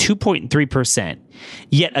 Just 2.3%.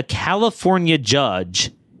 Yet a California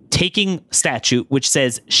judge taking statute which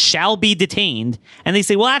says shall be detained, and they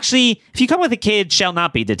say, well, actually, if you come with a kid, shall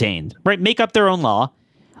not be detained, right? Make up their own law.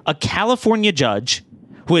 A California judge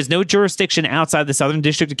who has no jurisdiction outside the Southern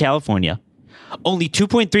District of California, only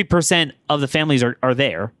 2.3% of the families are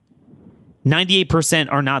there.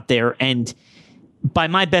 98% are not there. And by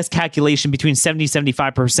my best calculation, between 70 and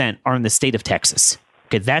 75% are in the state of Texas.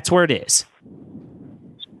 Okay, that's where it is.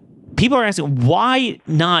 People are asking, why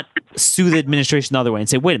not sue the administration the other way and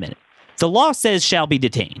say, wait a minute, the law says shall be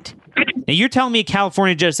detained. Now you're telling me a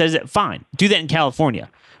California judge says it, fine, do that in California,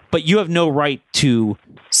 but you have no right to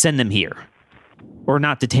send them here or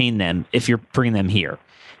not detain them if you're bringing them here.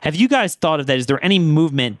 Have you guys thought of that? Is there any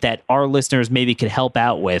movement that our listeners maybe could help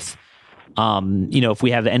out with? If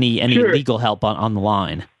we have any Sure. legal help on the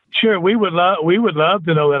line. Sure, we would love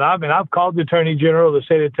to know that. I mean, I've called the Attorney General of the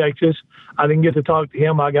state of Texas. I didn't get to talk to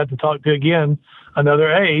him. I got to talk to, again,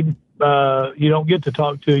 another aide. You don't get to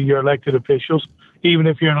talk to your elected officials, even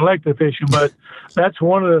if you're an elected official. But that's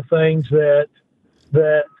one of the things that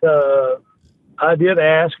I did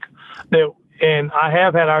ask, that, and I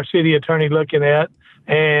have had our city attorney looking at,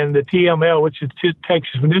 and the TML, which is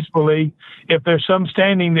Texas Municipal League, if there's some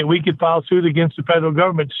standing that we could file suit against the federal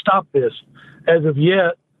government to stop this. As of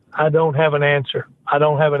yet, I don't have an answer. I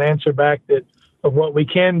don't have an answer back of what we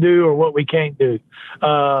can do or what we can't do.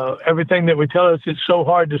 Everything that we tell us, it's so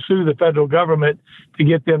hard to sue the federal government to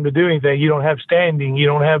get them to do anything. You don't have standing. You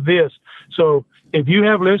don't have this. So if you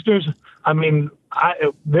have listeners, I mean,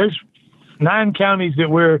 there's 9 counties that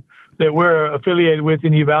we're affiliated with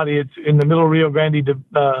in Uvalde. It's in the Middle Rio Grande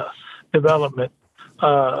development.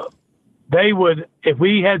 They would, if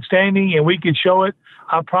we had standing and we could show it,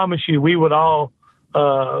 I promise you, we would all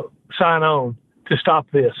sign on to stop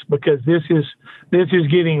this, because this is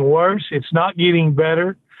getting worse. It's not getting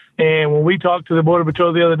better. And when we talked to the Border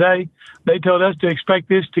Patrol the other day, they told us to expect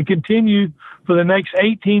this to continue for the next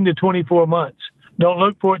 18 to 24 months. Don't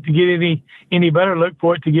look for it to get any better. Look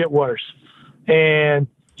for it to get worse. And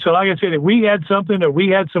so, like I said, if we had something or we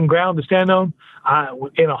had some ground to stand on,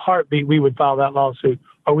 in a heartbeat, we would file that lawsuit,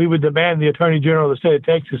 or we would demand the Attorney General of the state of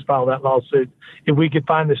Texas file that lawsuit if we could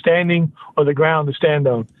find the standing or the ground to stand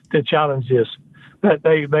on to challenge this. That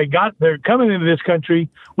they're coming into this country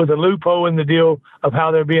with a loophole in the deal of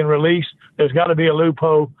how they're being released. There's got to be a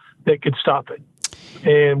loophole that could stop it.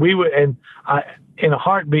 And we would, and I, in a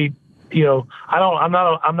heartbeat, I'm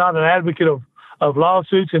not an advocate of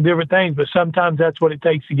lawsuits and different things, but sometimes that's what it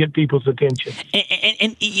takes to get people's attention.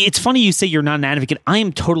 And it's funny you say you're not an advocate. I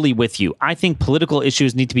am totally with you. I think political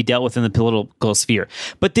issues need to be dealt with in the political sphere.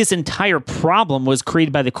 But this entire problem was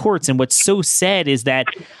created by the courts. And what's so sad is that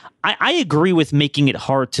I agree with making it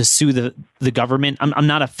hard to sue the government. I'm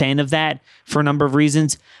not a fan of that for a number of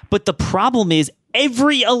reasons. But the problem is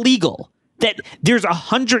every illegal that there's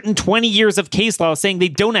 120 years of case law saying they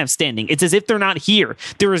don't have standing. It's as if they're not here.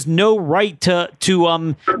 There is no right to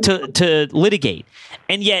litigate.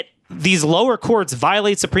 And yet these lower courts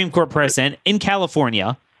violate Supreme Court precedent in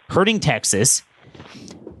California, hurting Texas.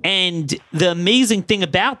 And the amazing thing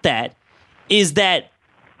about that is that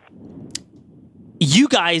you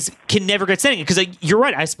guys can never get sending it because you're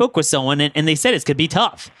right. I spoke with someone and they said it's going to be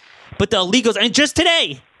tough. But the illegals, and just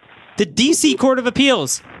today, the D.C. Court of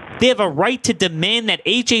Appeals, they have a right to demand that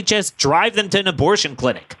HHS drive them to an abortion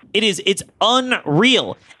clinic. It's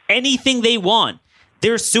unreal. Anything they want.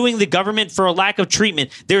 They're suing the government for a lack of treatment.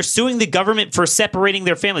 They're suing the government for separating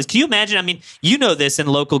their families. Can you imagine? I mean, you know this in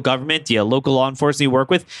local government, local law enforcement you work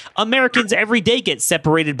with. Americans every day get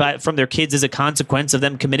separated from their kids as a consequence of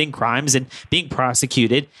them committing crimes and being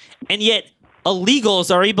prosecuted. And yet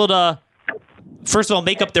illegals are able to, first of all,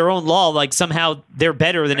 make up their own law, like somehow they're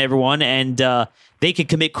better than everyone and they could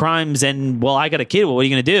commit crimes and, well, I got a kid, well, what are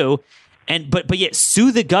you going to do? But yet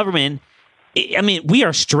sue the government. I mean, we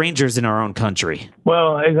are strangers in our own country.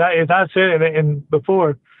 Well, as I said and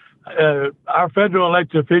before, our federal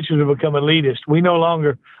elected officials have become elitist. They no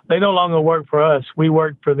longer work for us. We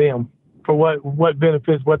work for them, for what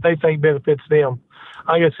benefits, what they think benefits them.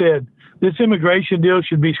 Like I said, this immigration deal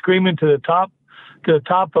should be screaming to the top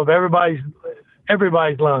of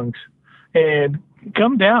everybody's lungs. And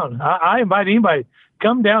come down. I invite anybody,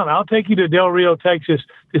 come down. I'll take you to Del Rio, Texas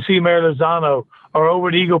to see Mayor Lozano, or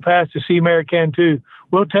over to Eagle Pass to see Mayor Cantu.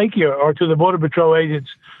 We'll take you, or to the Border Patrol agents,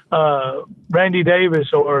 Randy Davis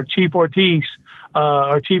or Chief Ortiz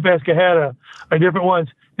or Chief Escajeda, or different ones,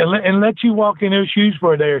 and let you walk in their shoes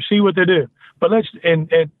for a day or see what they do. But let's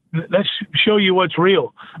show you what's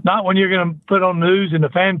real. Not when you're going to put on the news and the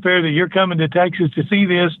fanfare that you're coming to Texas to see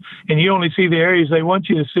this, and you only see the areas they want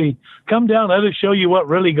you to see. Come down, let us show you what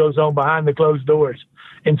really goes on behind the closed doors,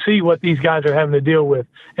 and see what these guys are having to deal with,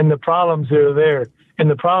 and the problems that are there, and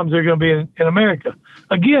the problems that are going to be in America.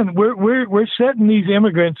 Again, we're setting these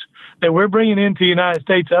immigrants that we're bringing into the United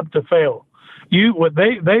States up to fail.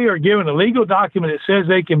 They are given a legal document that says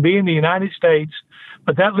they can be in the United States,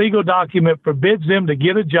 but that legal document forbids them to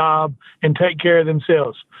get a job and take care of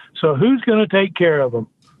themselves. So who's going to take care of them?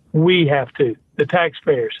 We have to, the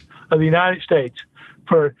taxpayers of the United States.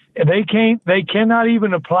 They cannot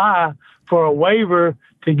even apply for a waiver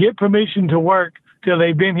to get permission to work till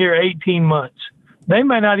they've been here 18 months. They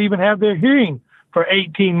may not even have their hearing for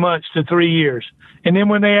 18 months to 3 years. And then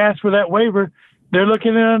when they ask for that waiver, they're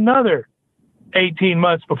looking at another 18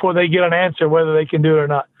 months before they get an answer whether they can do it or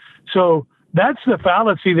not. So that's the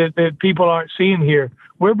fallacy that people aren't seeing here.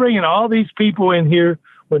 We're bringing all these people in here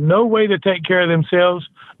with no way to take care of themselves,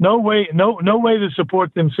 no way to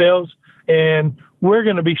support themselves, and we're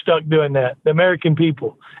going to be stuck doing that, the American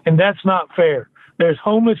people. And that's not fair. There's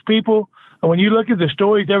homeless people. And when you look at the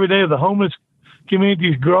stories every day of the homeless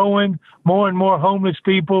communities growing, more and more homeless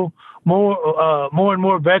people, more and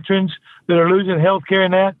more veterans that are losing health care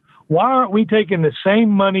and that, why aren't we taking the same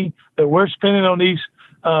money that we're spending on these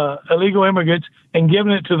illegal immigrants and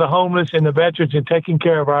giving it to the homeless and the veterans and taking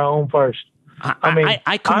care of our own first?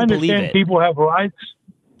 I couldn't believe it. People have rights.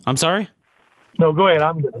 I'm sorry? No, go ahead.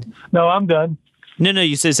 I'm done. No, I'm done. No,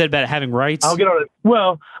 you said about having rights. I'll get on it.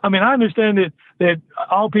 Well, I mean, I understand that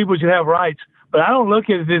all people should have rights, but I don't look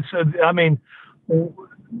at this.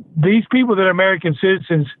 These people that are American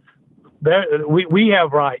citizens, we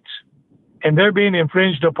have rights, and they're being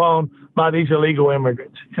infringed upon by these illegal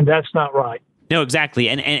immigrants, and that's not right. No, exactly.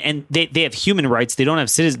 And they have human rights. They don't have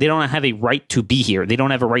citizens. They don't have a right to be here. They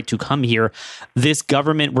don't have a right to come here. This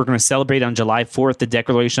government, we're going to celebrate on July 4th, the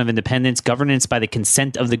Declaration of Independence, governance by the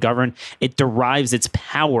consent of the governed. It derives its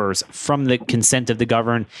powers from the consent of the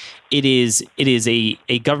governed. It is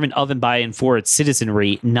a government of and by and for its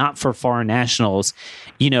citizenry, not for foreign nationals.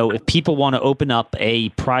 You know, if people want to open up a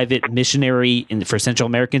private missionary for Central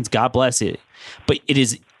Americans, God bless it. But it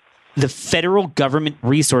is the federal government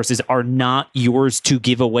resources are not yours to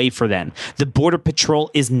give away for them. The Border Patrol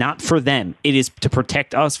is not for them. It is to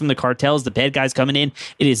protect us from the cartels, the bad guys coming in.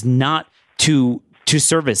 It is not to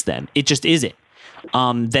service them. It just isn't.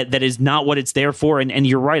 That is not what it's there for. And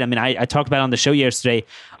you're right. I mean, I talked about on the show yesterday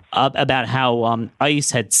about how ICE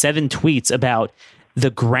had 7 tweets about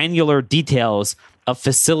the granular details of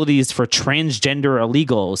facilities for transgender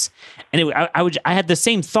illegals. And I had the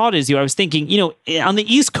same thought as you. I was thinking, you know, on the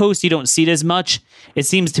East Coast, you don't see it as much. It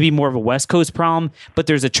seems to be more of a West Coast problem, but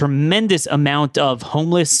there's a tremendous amount of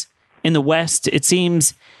homeless in the West, it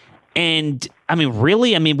seems. And I mean,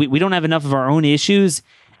 really, we don't have enough of our own issues.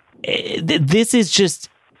 This is just,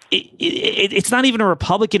 it's not even a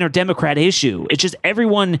Republican or Democrat issue. It's just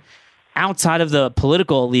everyone outside of the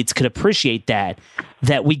political elites could appreciate that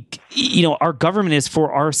we, you know, our government is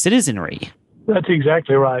for our citizenry. That's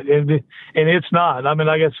exactly right. And it's not. I mean,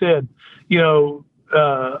 like I said, you know,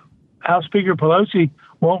 House Speaker Pelosi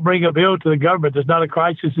won't bring a bill to the government. There's not a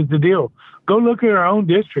crisis, it's a deal. Go look at our own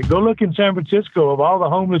district. Go look in San Francisco of all the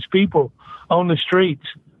homeless people on the streets,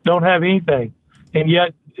 don't have anything. and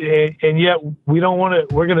yet we don't want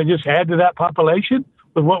to. We're going to just add to that population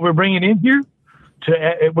with what we're bringing in here.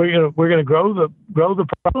 We're going to grow the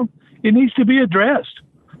problem. It needs to be addressed.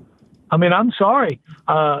 I mean, I'm sorry.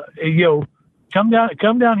 Come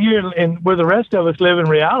down here and where the rest of us live in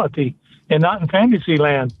reality and not in fantasy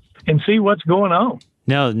land and see what's going on.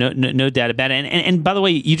 No doubt about it. And by the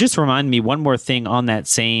way, you just remind me one more thing on that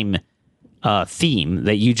same theme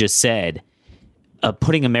that you just said,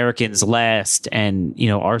 putting Americans last and,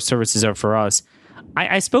 our services are for us.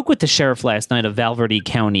 I spoke with the sheriff last night of Val Verde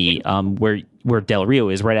County, where Del Rio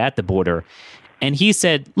is, right at the border. And he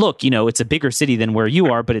said, look, it's a bigger city than where you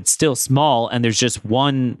are, but it's still small. And there's just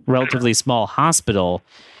one relatively small hospital.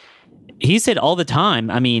 He said all the time,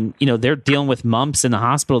 I mean, they're dealing with mumps in the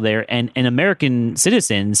hospital there, and American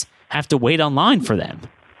citizens have to wait online for them.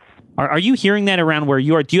 Are you hearing that around where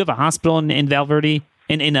you are? Do you have a hospital in Val Verde?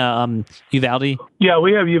 In Uvalde? Yeah,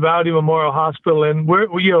 we have Uvalde Memorial Hospital, and we're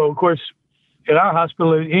of course, at our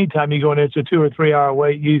hospital, anytime you go in, it's a 2 or 3 hour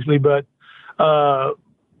wait usually. But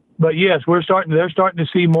yes, they're starting to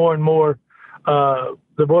see more and more.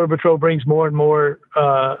 The Border Patrol brings more and more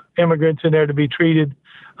immigrants in there to be treated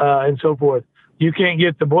and so forth. You can't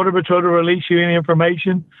get the Border Patrol to release you any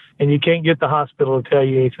information, and you can't get the hospital to tell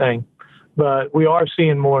you anything. But we are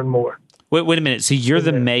seeing more and more. Wait a minute. So you're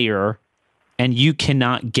the mayor, and you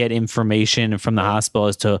cannot get information from the hospital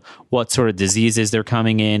as to what sort of diseases they're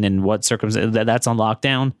coming in and what circumstances. That's on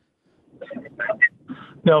lockdown?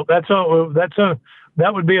 No,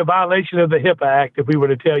 that would be a violation of the HIPAA Act if we were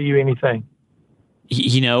to tell you anything.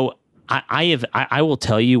 I will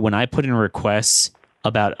tell you, when I put in requests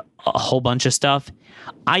about a whole bunch of stuff,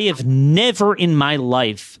 I have never in my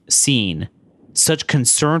life seen such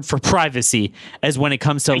concern for privacy as when it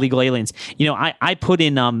comes to illegal aliens. I put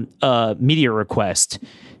in a media request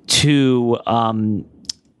to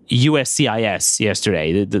USCIS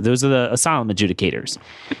yesterday. Those are the asylum adjudicators.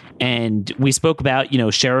 And we spoke about,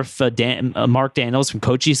 Sheriff Mark Daniels from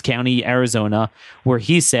Cochise County, Arizona, where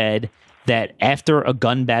he said that after a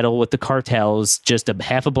gun battle with the cartels just a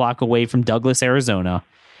half a block away from Douglas, Arizona,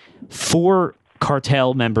 4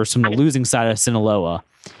 cartel members from the losing side of Sinaloa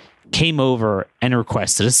came over and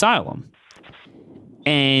requested asylum.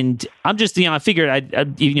 And I'm just, I figured,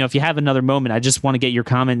 if you have another moment, I just want to get your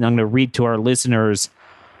comment. And I'm going to read to our listeners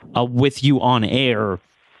with you on air,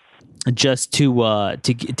 just to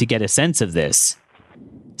get a sense of this,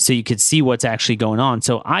 so you could see what's actually going on.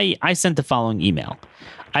 So I sent the following email.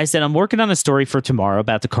 I said, I'm working on a story for tomorrow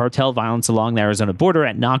about the cartel violence along the Arizona border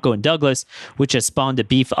at Naco and Douglas, which has spawned a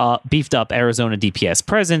beefed up Arizona DPS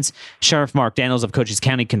presence. Sheriff Mark Daniels of Cochise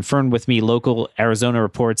County confirmed with me local Arizona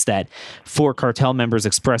reports that 4 cartel members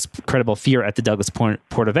expressed credible fear at the Douglas port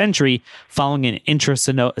of entry following an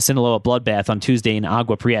intra-Sinaloa bloodbath on Tuesday in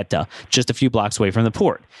Agua Prieta, just a few blocks away from the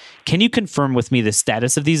port. Can you confirm with me the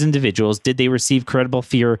status of these individuals? Did they receive credible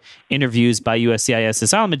fear interviews by USCIS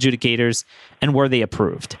asylum adjudicators, and were they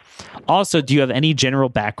approved? Also, do you have any general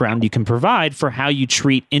background you can provide for how you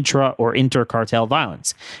treat intra or inter-cartel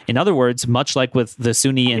violence? In other words, much like with the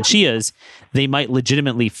Sunni and Shias, they might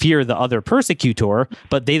legitimately fear the other persecutor,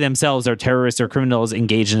 but they themselves are terrorists or criminals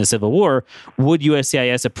engaged in a civil war. Would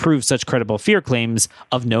USCIS approve such credible fear claims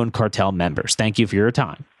of known cartel members? Thank you for your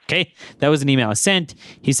time. Okay, that was an email I sent.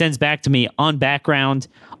 He sends back to me on background.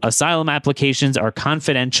 Asylum applications are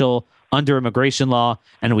confidential under immigration law,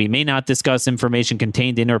 and we may not discuss information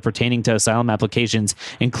contained in or pertaining to asylum applications,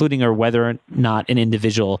 including or whether or not an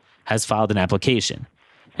individual has filed an application.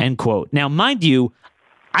 End quote. Now, mind you,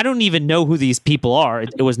 I don't even know who these people are.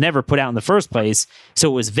 It was never put out in the first place, so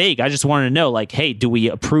it was vague. I just wanted to know, like, hey, do we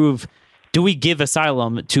give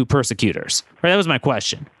asylum to persecutors? Right, that was my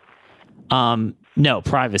question. No,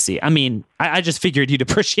 privacy. I mean, I just figured you'd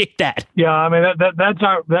appreciate that. Yeah, I mean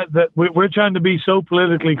we're trying to be so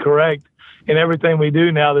politically correct in everything we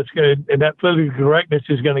do now and that political correctness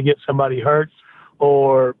is going to get somebody hurt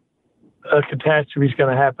or a catastrophe is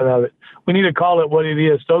going to happen out of it. We need to call it what it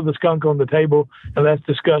is. Throw the skunk on the table and let's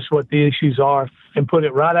discuss what the issues are and put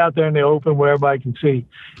it right out there in the open where everybody can see.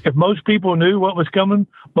 If most people knew what was coming,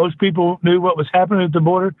 most people knew what was happening at the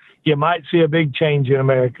border, you might see a big change in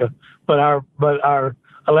America. But our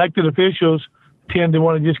elected officials tend to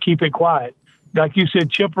want to just keep it quiet. Like you said,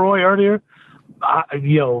 Chip Roy earlier,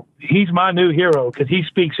 he's my new hero because he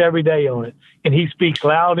speaks every day on it, and he speaks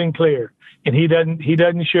loud and clear, and he doesn't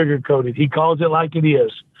sugarcoat it. He calls it like it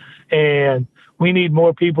is, and we need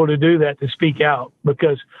more people to do that, to speak out,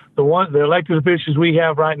 because the elected officials we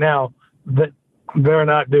have right now, that they're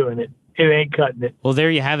not doing it. it ain't cutting it. Well,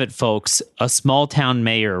 there you have it, folks. A small town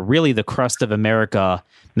mayor, really the crust of America.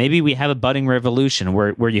 Maybe we have a budding revolution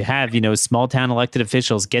where you have, small town elected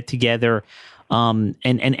officials get together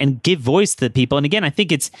and give voice to the people. And again, I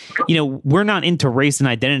think it's, we're not into race and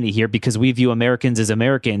identity here because we view Americans as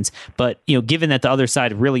Americans. But, given that the other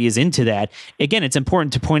side really is into that, again, it's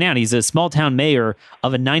important to point out he's a small town mayor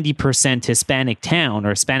of a 90% Hispanic town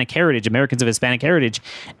or Hispanic heritage, Americans of Hispanic heritage.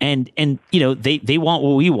 And they want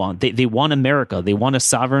what we want. They want America. They want a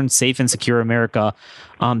sovereign, safe, and secure America.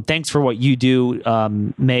 Thanks for what you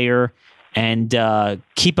do, Mayor, and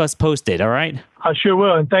keep us posted. All right. I sure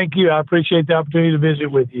will. And thank you. I appreciate the opportunity to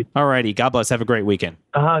visit with you. All righty. God bless. Have a great weekend.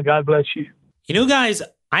 God bless you. Guys,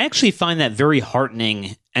 I actually find that very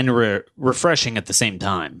heartening and refreshing at the same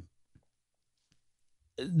time.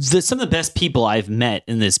 Some of the best people I've met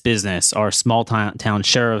in this business are small town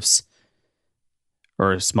sheriffs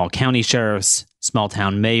or small county sheriffs, small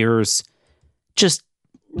town mayors, just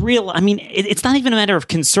real. It's not even a matter of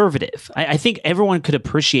conservative. I think everyone could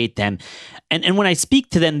appreciate them. And when I speak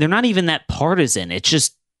to them, they're not even that partisan. It's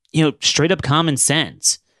just, straight up common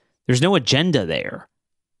sense. There's no agenda there.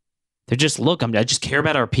 They're just, look, I just care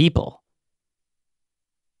about our people.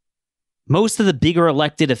 Most of the bigger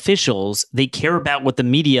elected officials, they care about what the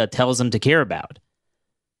media tells them to care about.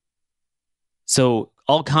 So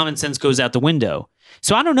all common sense goes out the window.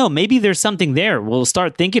 So I don't know, maybe there's something there. We'll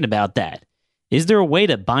start thinking about that. Is there a way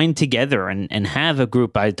to bind together and have a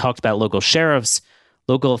group? I talked about local sheriffs,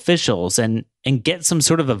 local officials, and get some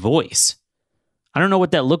sort of a voice. I don't know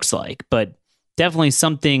what that looks like, but definitely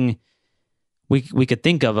something we could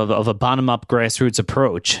think of a bottom-up grassroots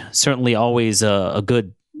approach. Certainly always a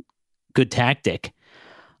good tactic.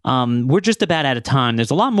 We're just about out of time.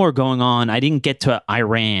 There's a lot more going on. I didn't get to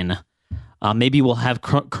Iran. Maybe we'll have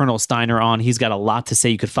Colonel Steiner on. He's got a lot to say.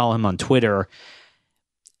 You could follow him on Twitter.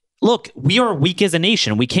 Look, we are weak as a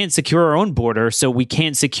nation. We can't secure our own border, so we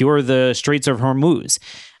can't secure the Straits of Hormuz.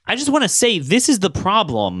 I just want to say this is the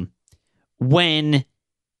problem when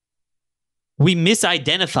we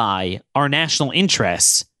misidentify our national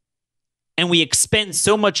interests and we expend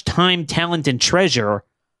so much time, talent, and treasure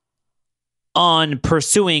on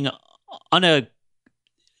pursuing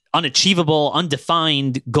unachievable,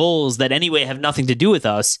 undefined goals that anyway have nothing to do with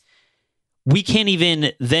us. We can't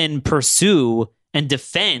even then pursue and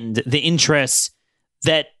defend the interests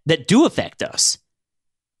that do affect us.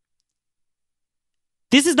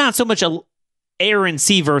 This is not so much a air and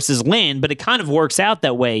sea versus land, but it kind of works out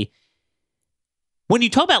that way. When you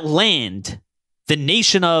talk about land, the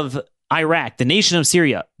nation of Iraq, the nation of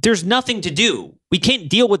Syria, there's nothing to do. We can't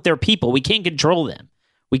deal with their people. We can't control them.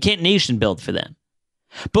 We can't nation build for them.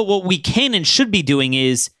 But what we can and should be doing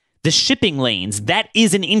is the shipping lanes. That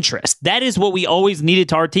is an interest. That is what we always needed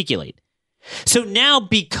to articulate. So now,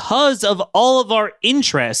 because of all of our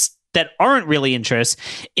interests that aren't really interests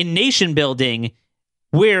in nation building,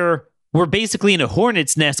 where we're basically in a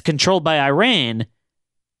hornet's nest controlled by Iran,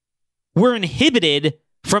 we're inhibited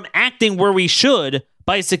from acting where we should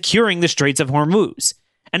by securing the Straits of Hormuz.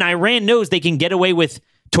 And Iran knows they can get away with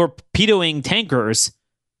torpedoing tankers,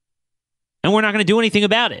 and we're not going to do anything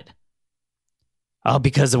about it. Oh,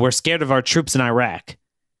 because we're scared of our troops in Iraq.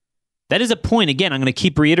 That is a point. Again, I'm going to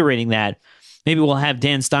keep reiterating that. Maybe we'll have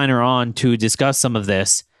Dan Steiner on to discuss some of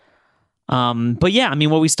this. But yeah,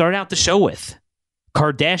 what we started out the show with,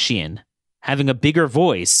 Kardashian having a bigger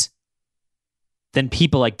voice than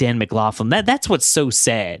people like Dan McLaughlin. That's what's so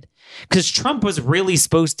sad. Because Trump was really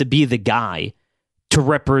supposed to be the guy to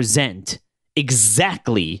represent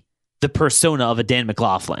exactly the persona of a Dan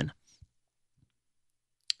McLaughlin.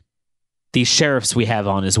 These sheriffs we have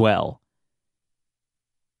on as well.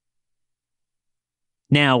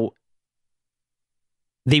 Now,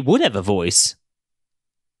 they would have a voice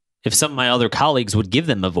if some of my other colleagues would give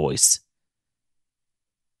them a voice.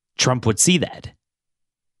 Trump would see that.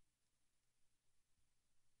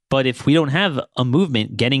 But if we don't have a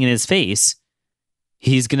movement getting in his face,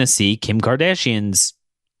 he's going to see Kim Kardashian's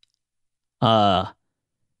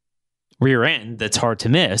rear end that's hard to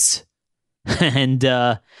miss. And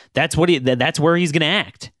that's where he's going to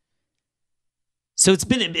act. So it's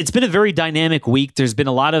been a very dynamic week. There's been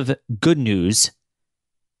a lot of good news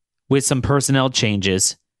with some personnel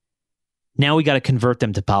changes. Now we got to convert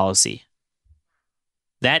them to policy.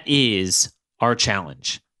 That is our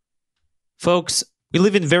challenge. Folks, we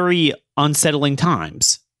live in very unsettling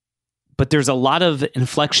times, but there's a lot of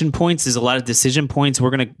inflection points. There's a lot of decision points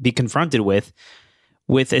we're going to be confronted with.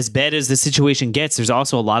 With as bad as the situation gets, there's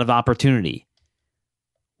also a lot of opportunity.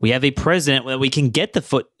 We have a president that we can get the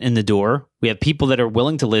foot in the door. We have people that are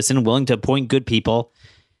willing to listen, willing to appoint good people.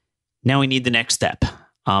 Now we need the next step.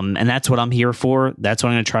 And that's what I'm here for. That's what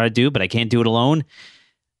I'm going to try to do, but I can't do it alone.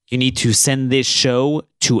 You need to send this show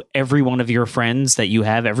to every one of your friends that you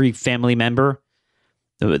have, every family member.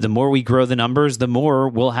 The more we grow the numbers, the more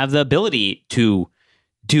we'll have the ability to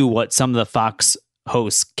do what some of the Fox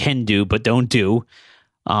hosts can do, but don't do,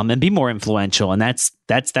 and be more influential. And that's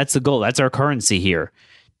the goal. That's our currency here,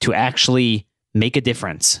 to actually make a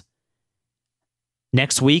difference.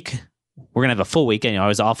 Next week, we're going to have a full weekend. I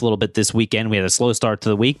was off a little bit this weekend. We had a slow start to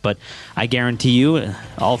the week, but I guarantee you,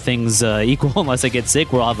 all things equal, unless I get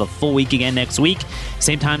sick, we'll have a full week again next week.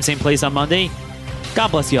 Same time, same place on Monday.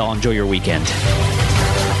 God bless you all. Enjoy your weekend.